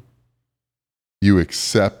 Mm-hmm. You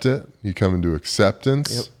accept it. You come into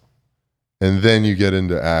acceptance. Yep. And then you get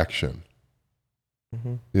into action.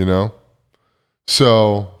 Mm-hmm.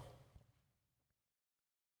 So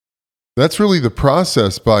that's really the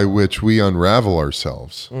process by which we unravel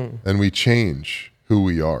ourselves and we change who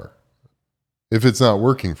we are. If it's not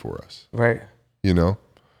working for us. Right.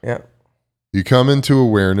 Yeah. You come into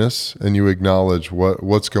awareness and you acknowledge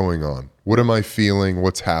what's going on. What am I feeling?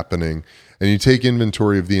 What's happening? And you take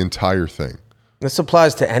inventory of the entire thing. This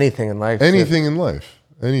applies to anything in life. Anything in life.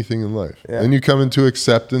 Yeah. And you come into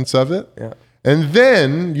acceptance of it. Yeah. And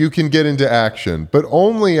then you can get into action, but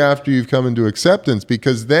only after you've come into acceptance,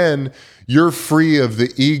 because then you're free of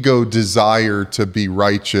the ego desire to be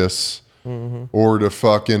righteous or to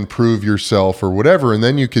fucking prove yourself or whatever. And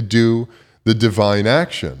then you could do the divine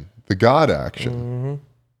action, the God action. Mm-hmm.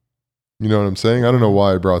 You know what I'm saying? I don't know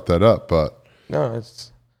why I brought that up, but. No,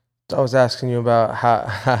 I was asking you about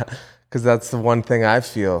how because that's the one thing I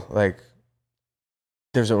feel like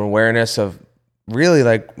there's an awareness of really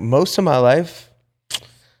like most of my life,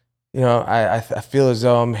 I feel as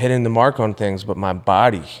though I'm hitting the mark on things, but my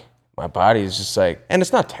body is just like, and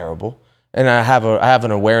it's not terrible. And I have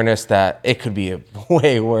an awareness that it could be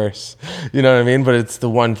way worse. You know what I mean? But it's the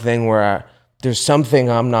one thing where there's something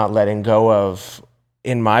I'm not letting go of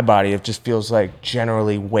in my body. It just feels like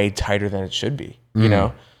generally way tighter than it should be, you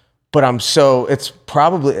know? But it's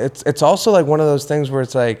also like one of those things where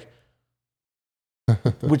it's like,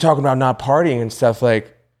 we're talking about not partying and stuff.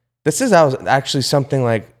 Like, this is actually something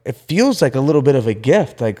like, it feels like a little bit of a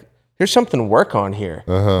gift. Like, here's something to work on here.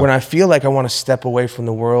 When I feel like I want to step away from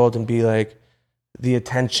the world and be like the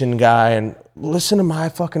attention guy and listen to my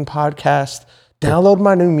fucking podcast, download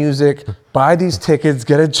my new music, buy these tickets,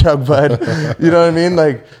 get a Chug Bud. You know what I mean?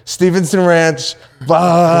 Like Stevenson Ranch,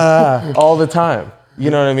 blah, all the time. You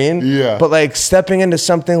know what I mean? Yeah. But like stepping into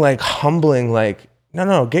something like humbling, like,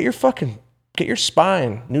 no, get your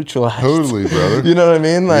spine neutralized. Totally, brother. You know what I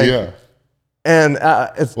mean? Like, yeah. And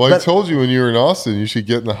I told you when you were in Austin, you should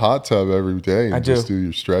get in the hot tub every day and just do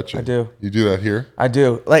your stretching. I do. You do that here? I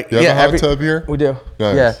do. Like, you have a hot tub here? We do.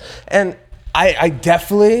 Nice. Yeah. And I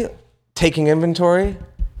definitely, taking inventory,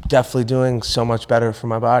 definitely doing so much better for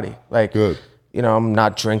my body. Like, good. I'm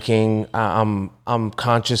not drinking. I'm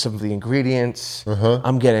conscious of the ingredients.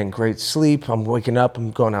 I'm getting great sleep. I'm waking up.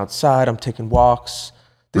 I'm going outside. I'm taking walks.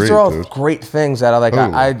 These great, are all dude. great things that I like.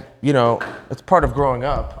 Totally. I, you know, it's part of growing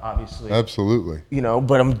up, obviously. Absolutely. You know,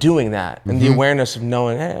 but I'm doing that, and the Mm-hmm. awareness of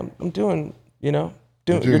knowing, hey, I'm doing, you know,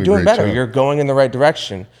 doing you're a doing great better. job. You're going in the right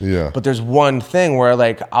direction. Yeah. But there's one thing where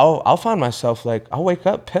like I'll find myself like I'll wake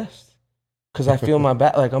up pissed because I feel my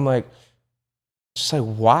back. Like I'm like, just like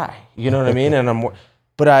why? You know what I mean? And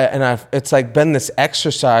it's like been this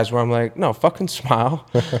exercise where I'm like, no, fucking smile.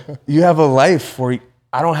 You have a life where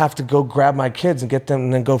I don't have to go grab my kids and get them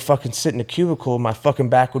and then go fucking sit in a cubicle. My fucking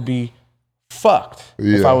back would be fucked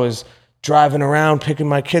if Yeah. I was driving around picking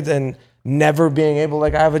my kids and never being able,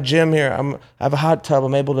 like I have a gym here. I have a hot tub.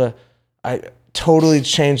 I totally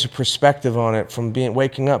changed the perspective on it from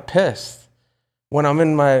waking up pissed when I'm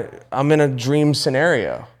in a dream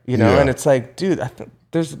scenario, you know? Yeah. And it's like, dude, I think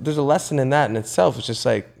there's a lesson in that in itself. It's just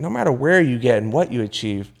like, no matter where you get and what you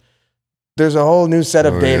achieve, there's a whole new set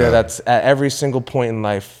of data yeah. that's at every single point in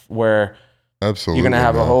life where Absolutely. you're gonna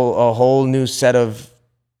have man. a whole new set of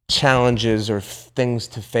challenges or things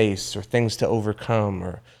to face or things to overcome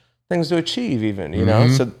or things to achieve even, you know?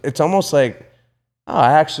 So it's almost like, oh,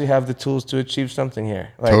 I actually have the tools to achieve something here.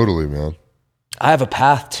 Like, Totally, man. I have a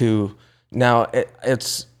path to now.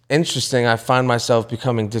 It's interesting. I find myself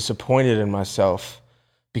becoming disappointed in myself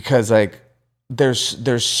because like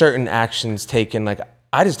there's certain actions taken. Like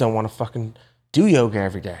I just don't want to fucking do yoga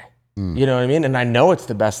every day. You know what I mean? And I know it's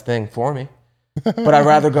the best thing for me. But I'd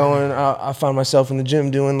rather go and I find myself in the gym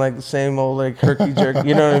doing like the same old like herky jerk,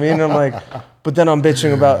 you know what I mean? And I'm like, but then I'm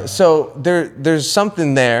bitching about, so there's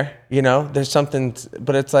something there, you know, there's something,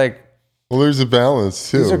 but it's like, Well, there's a balance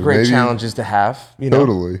too. these are great Maybe- challenges to have, you know,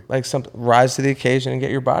 Totally. like rise to the occasion and get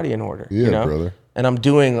your body in order, Yeah, you know? brother. And I'm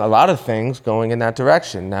doing a lot of things going in that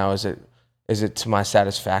direction. Now, is it to my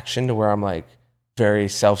satisfaction to where I'm like very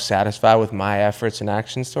self-satisfied with my efforts and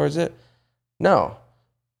actions towards it? No.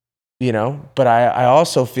 You know, but I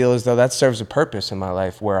also feel as though that serves a purpose in my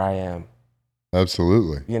life where I am.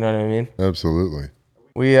 Absolutely. You know what I mean? Absolutely.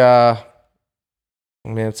 I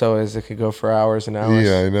mean, it could go for hours and hours.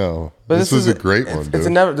 Yeah, I know. But this was a great one,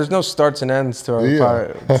 dude. There's no starts and ends to to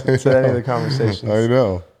any of the conversations. I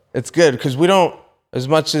know. It's good because we don't, as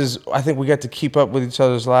much as I think we get to keep up with each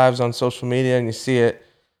other's lives on social media and you see it,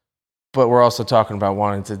 but we're also talking about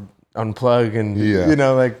wanting to unplug and, Yeah. you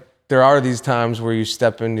know, like there are these times where you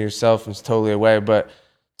step into yourself and it's totally away, but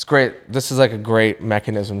it's great. This is like a great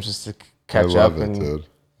mechanism just to catch I love up it, and dude.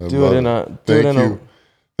 I do love it in a,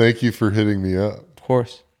 Thank you for hitting me up. Of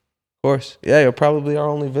course. Yeah, you're probably our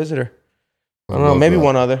only visitor. I don't know, love maybe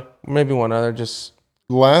that. one other, just,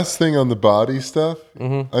 Last thing on the body stuff.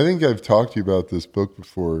 Mm-hmm. I think I've talked to you about this book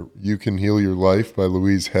before. You Can Heal Your Life by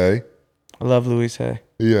Louise Hay. I love Louise Hay.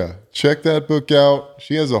 Yeah. Check that book out.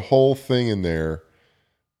 She has a whole thing in there.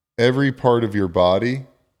 Every part of your body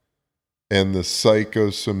and the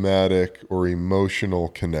psychosomatic or emotional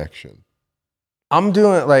connection. I'm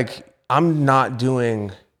not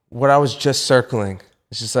doing what I was just circling.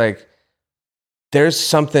 It's just like, there's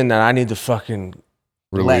something that I need to fucking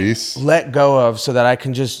Release. let go of so that I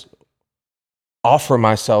can just offer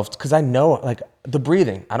myself. Because I know, like, the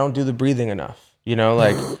breathing. I don't do the breathing enough, you know,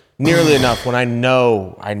 like nearly enough when I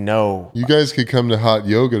know. You guys could come to Hot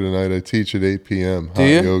Yoga tonight. I teach at 8 p.m. Hot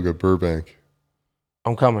you? Yoga, Burbank.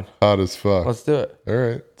 I'm coming. Hot as fuck. Let's do it. All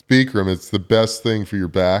right. It's Bikram. It's the best thing for your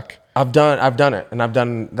back. I've done it. And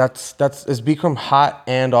is Bikram hot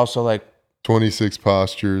and also like, 26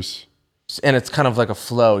 postures. and it's kind of like a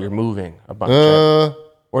flow. You're moving a bunch. Right?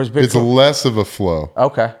 Or is Bikram? It's less of a flow.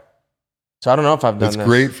 Okay. So I don't know if I've done It's this.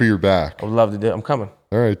 great for your back. I would love to do it. I'm coming.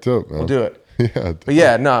 All right, dope, man. We'll do it. Yeah. But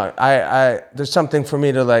yeah, no, I there's something for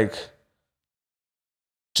me to like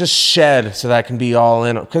just shed so that I can be all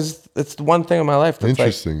in, because it's the one thing in my life that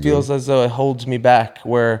Interesting, feels as though it holds me back.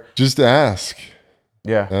 Where Just ask.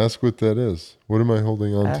 yeah, Ask what that is. What am I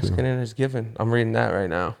holding on asking to? and is given. I'm reading that right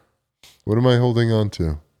now. What am I holding on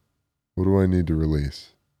to? What do I need to release?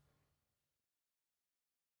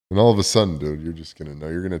 And all of a sudden, dude, you're just gonna know.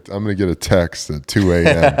 I'm gonna get a text at 2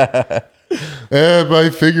 a.m. Eb, I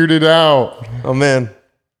figured it out. Oh man,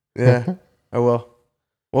 yeah, I will.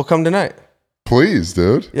 We'll come tonight. Please,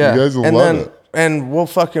 dude. Yeah, You guys will and love then, it. And we're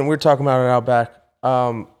talking about it out back.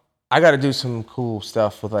 I got to do some cool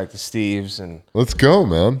stuff with like the Steves and Let's go,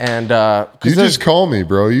 man. You there's- just call me,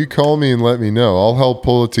 bro. You call me and let me know. I'll help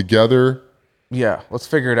pull it together. yeah, let's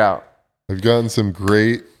figure it out. I've gotten some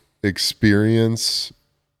great experience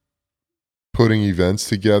putting events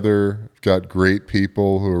together. I've got great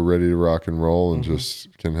people who are ready to rock and roll and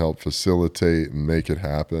just can help facilitate and make it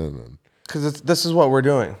happen. And Because this is what we're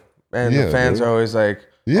doing, and Yeah, the fans dude. are always like,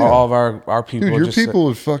 Yeah. all of our people. dude, are your just, people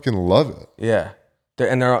would fucking love it. yeah,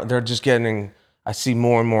 they're just getting I see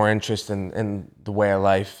more and more interest in the way of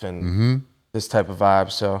life and this type of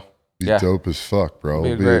vibe. So Be yeah, dope as fuck, bro.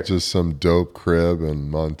 Be Be great. it just some dope crib in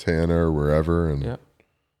Montana or wherever, and yeah,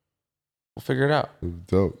 we'll figure it out.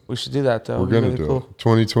 dope. We should do that though. We're It'd be gonna really do cool. it.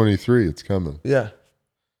 2023, it's coming. Yeah.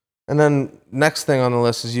 And then next thing on the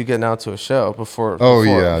list is you getting out to a show before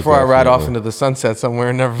Yeah, before I ride off definitely. into the sunset somewhere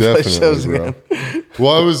and never play shows Definitely, bro. again.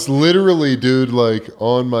 Well, I was literally, dude, like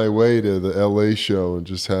on my way to the LA show and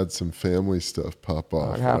just had some family stuff pop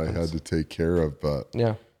off that I happens. had to take care of. But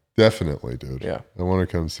Yeah. definitely, dude. Yeah. I want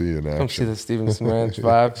to come see you in action. Come see the Stevenson Ranch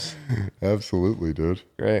vibes. Absolutely, dude.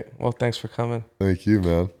 Great. Well, thanks for coming. Thank you,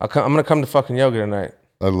 man. I'm gonna come to fucking yoga tonight.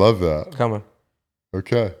 I love that. Coming.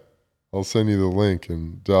 Okay. I'll send you the link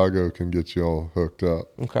and Doggo can get you all hooked up.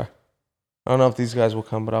 Okay. I don't know if these guys will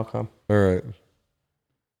come, but I'll come. All right.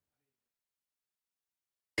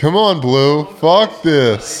 Come on, Blue. Fuck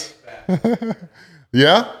this.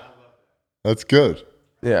 Yeah? That's good.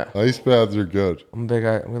 Yeah. Ice baths are good. I'm a big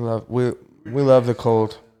guy. We love the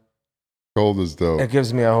cold. Cold is dope. It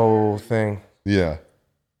gives me a whole thing. Yeah.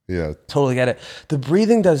 Yeah. Totally get it. The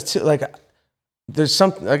breathing does too. Like, there's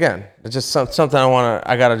something again. It's just something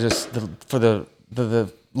I gotta just for the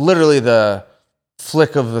literally the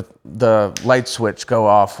flick of the light switch go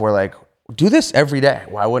off. Where like do this every day.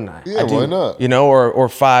 Why wouldn't I? Yeah, I do, why not? You know, or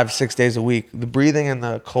 5-6 days a week. The breathing and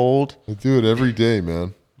the cold. I do it every day,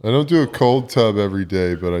 man. I don't do a cold tub every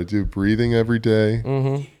day, but I do breathing every day.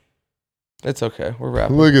 Mm-hmm. It's okay. We're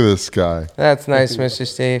wrapping. Look at this guy. That's nice, Mr.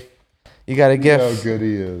 Steve. You got a Look gift. how good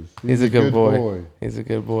he is. He's a good boy. He's a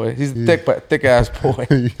good boy. He's a thick ass boy.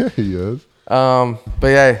 Yeah, he is. But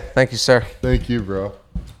yeah, thank you, sir. Thank you, bro.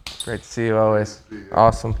 Great to see you always.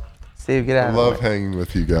 Awesome. Steve, get out I of love the way. hanging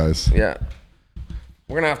with you guys. Yeah.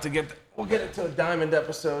 We're gonna have to we'll get it to a diamond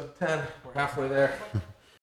episode 10. We're halfway there.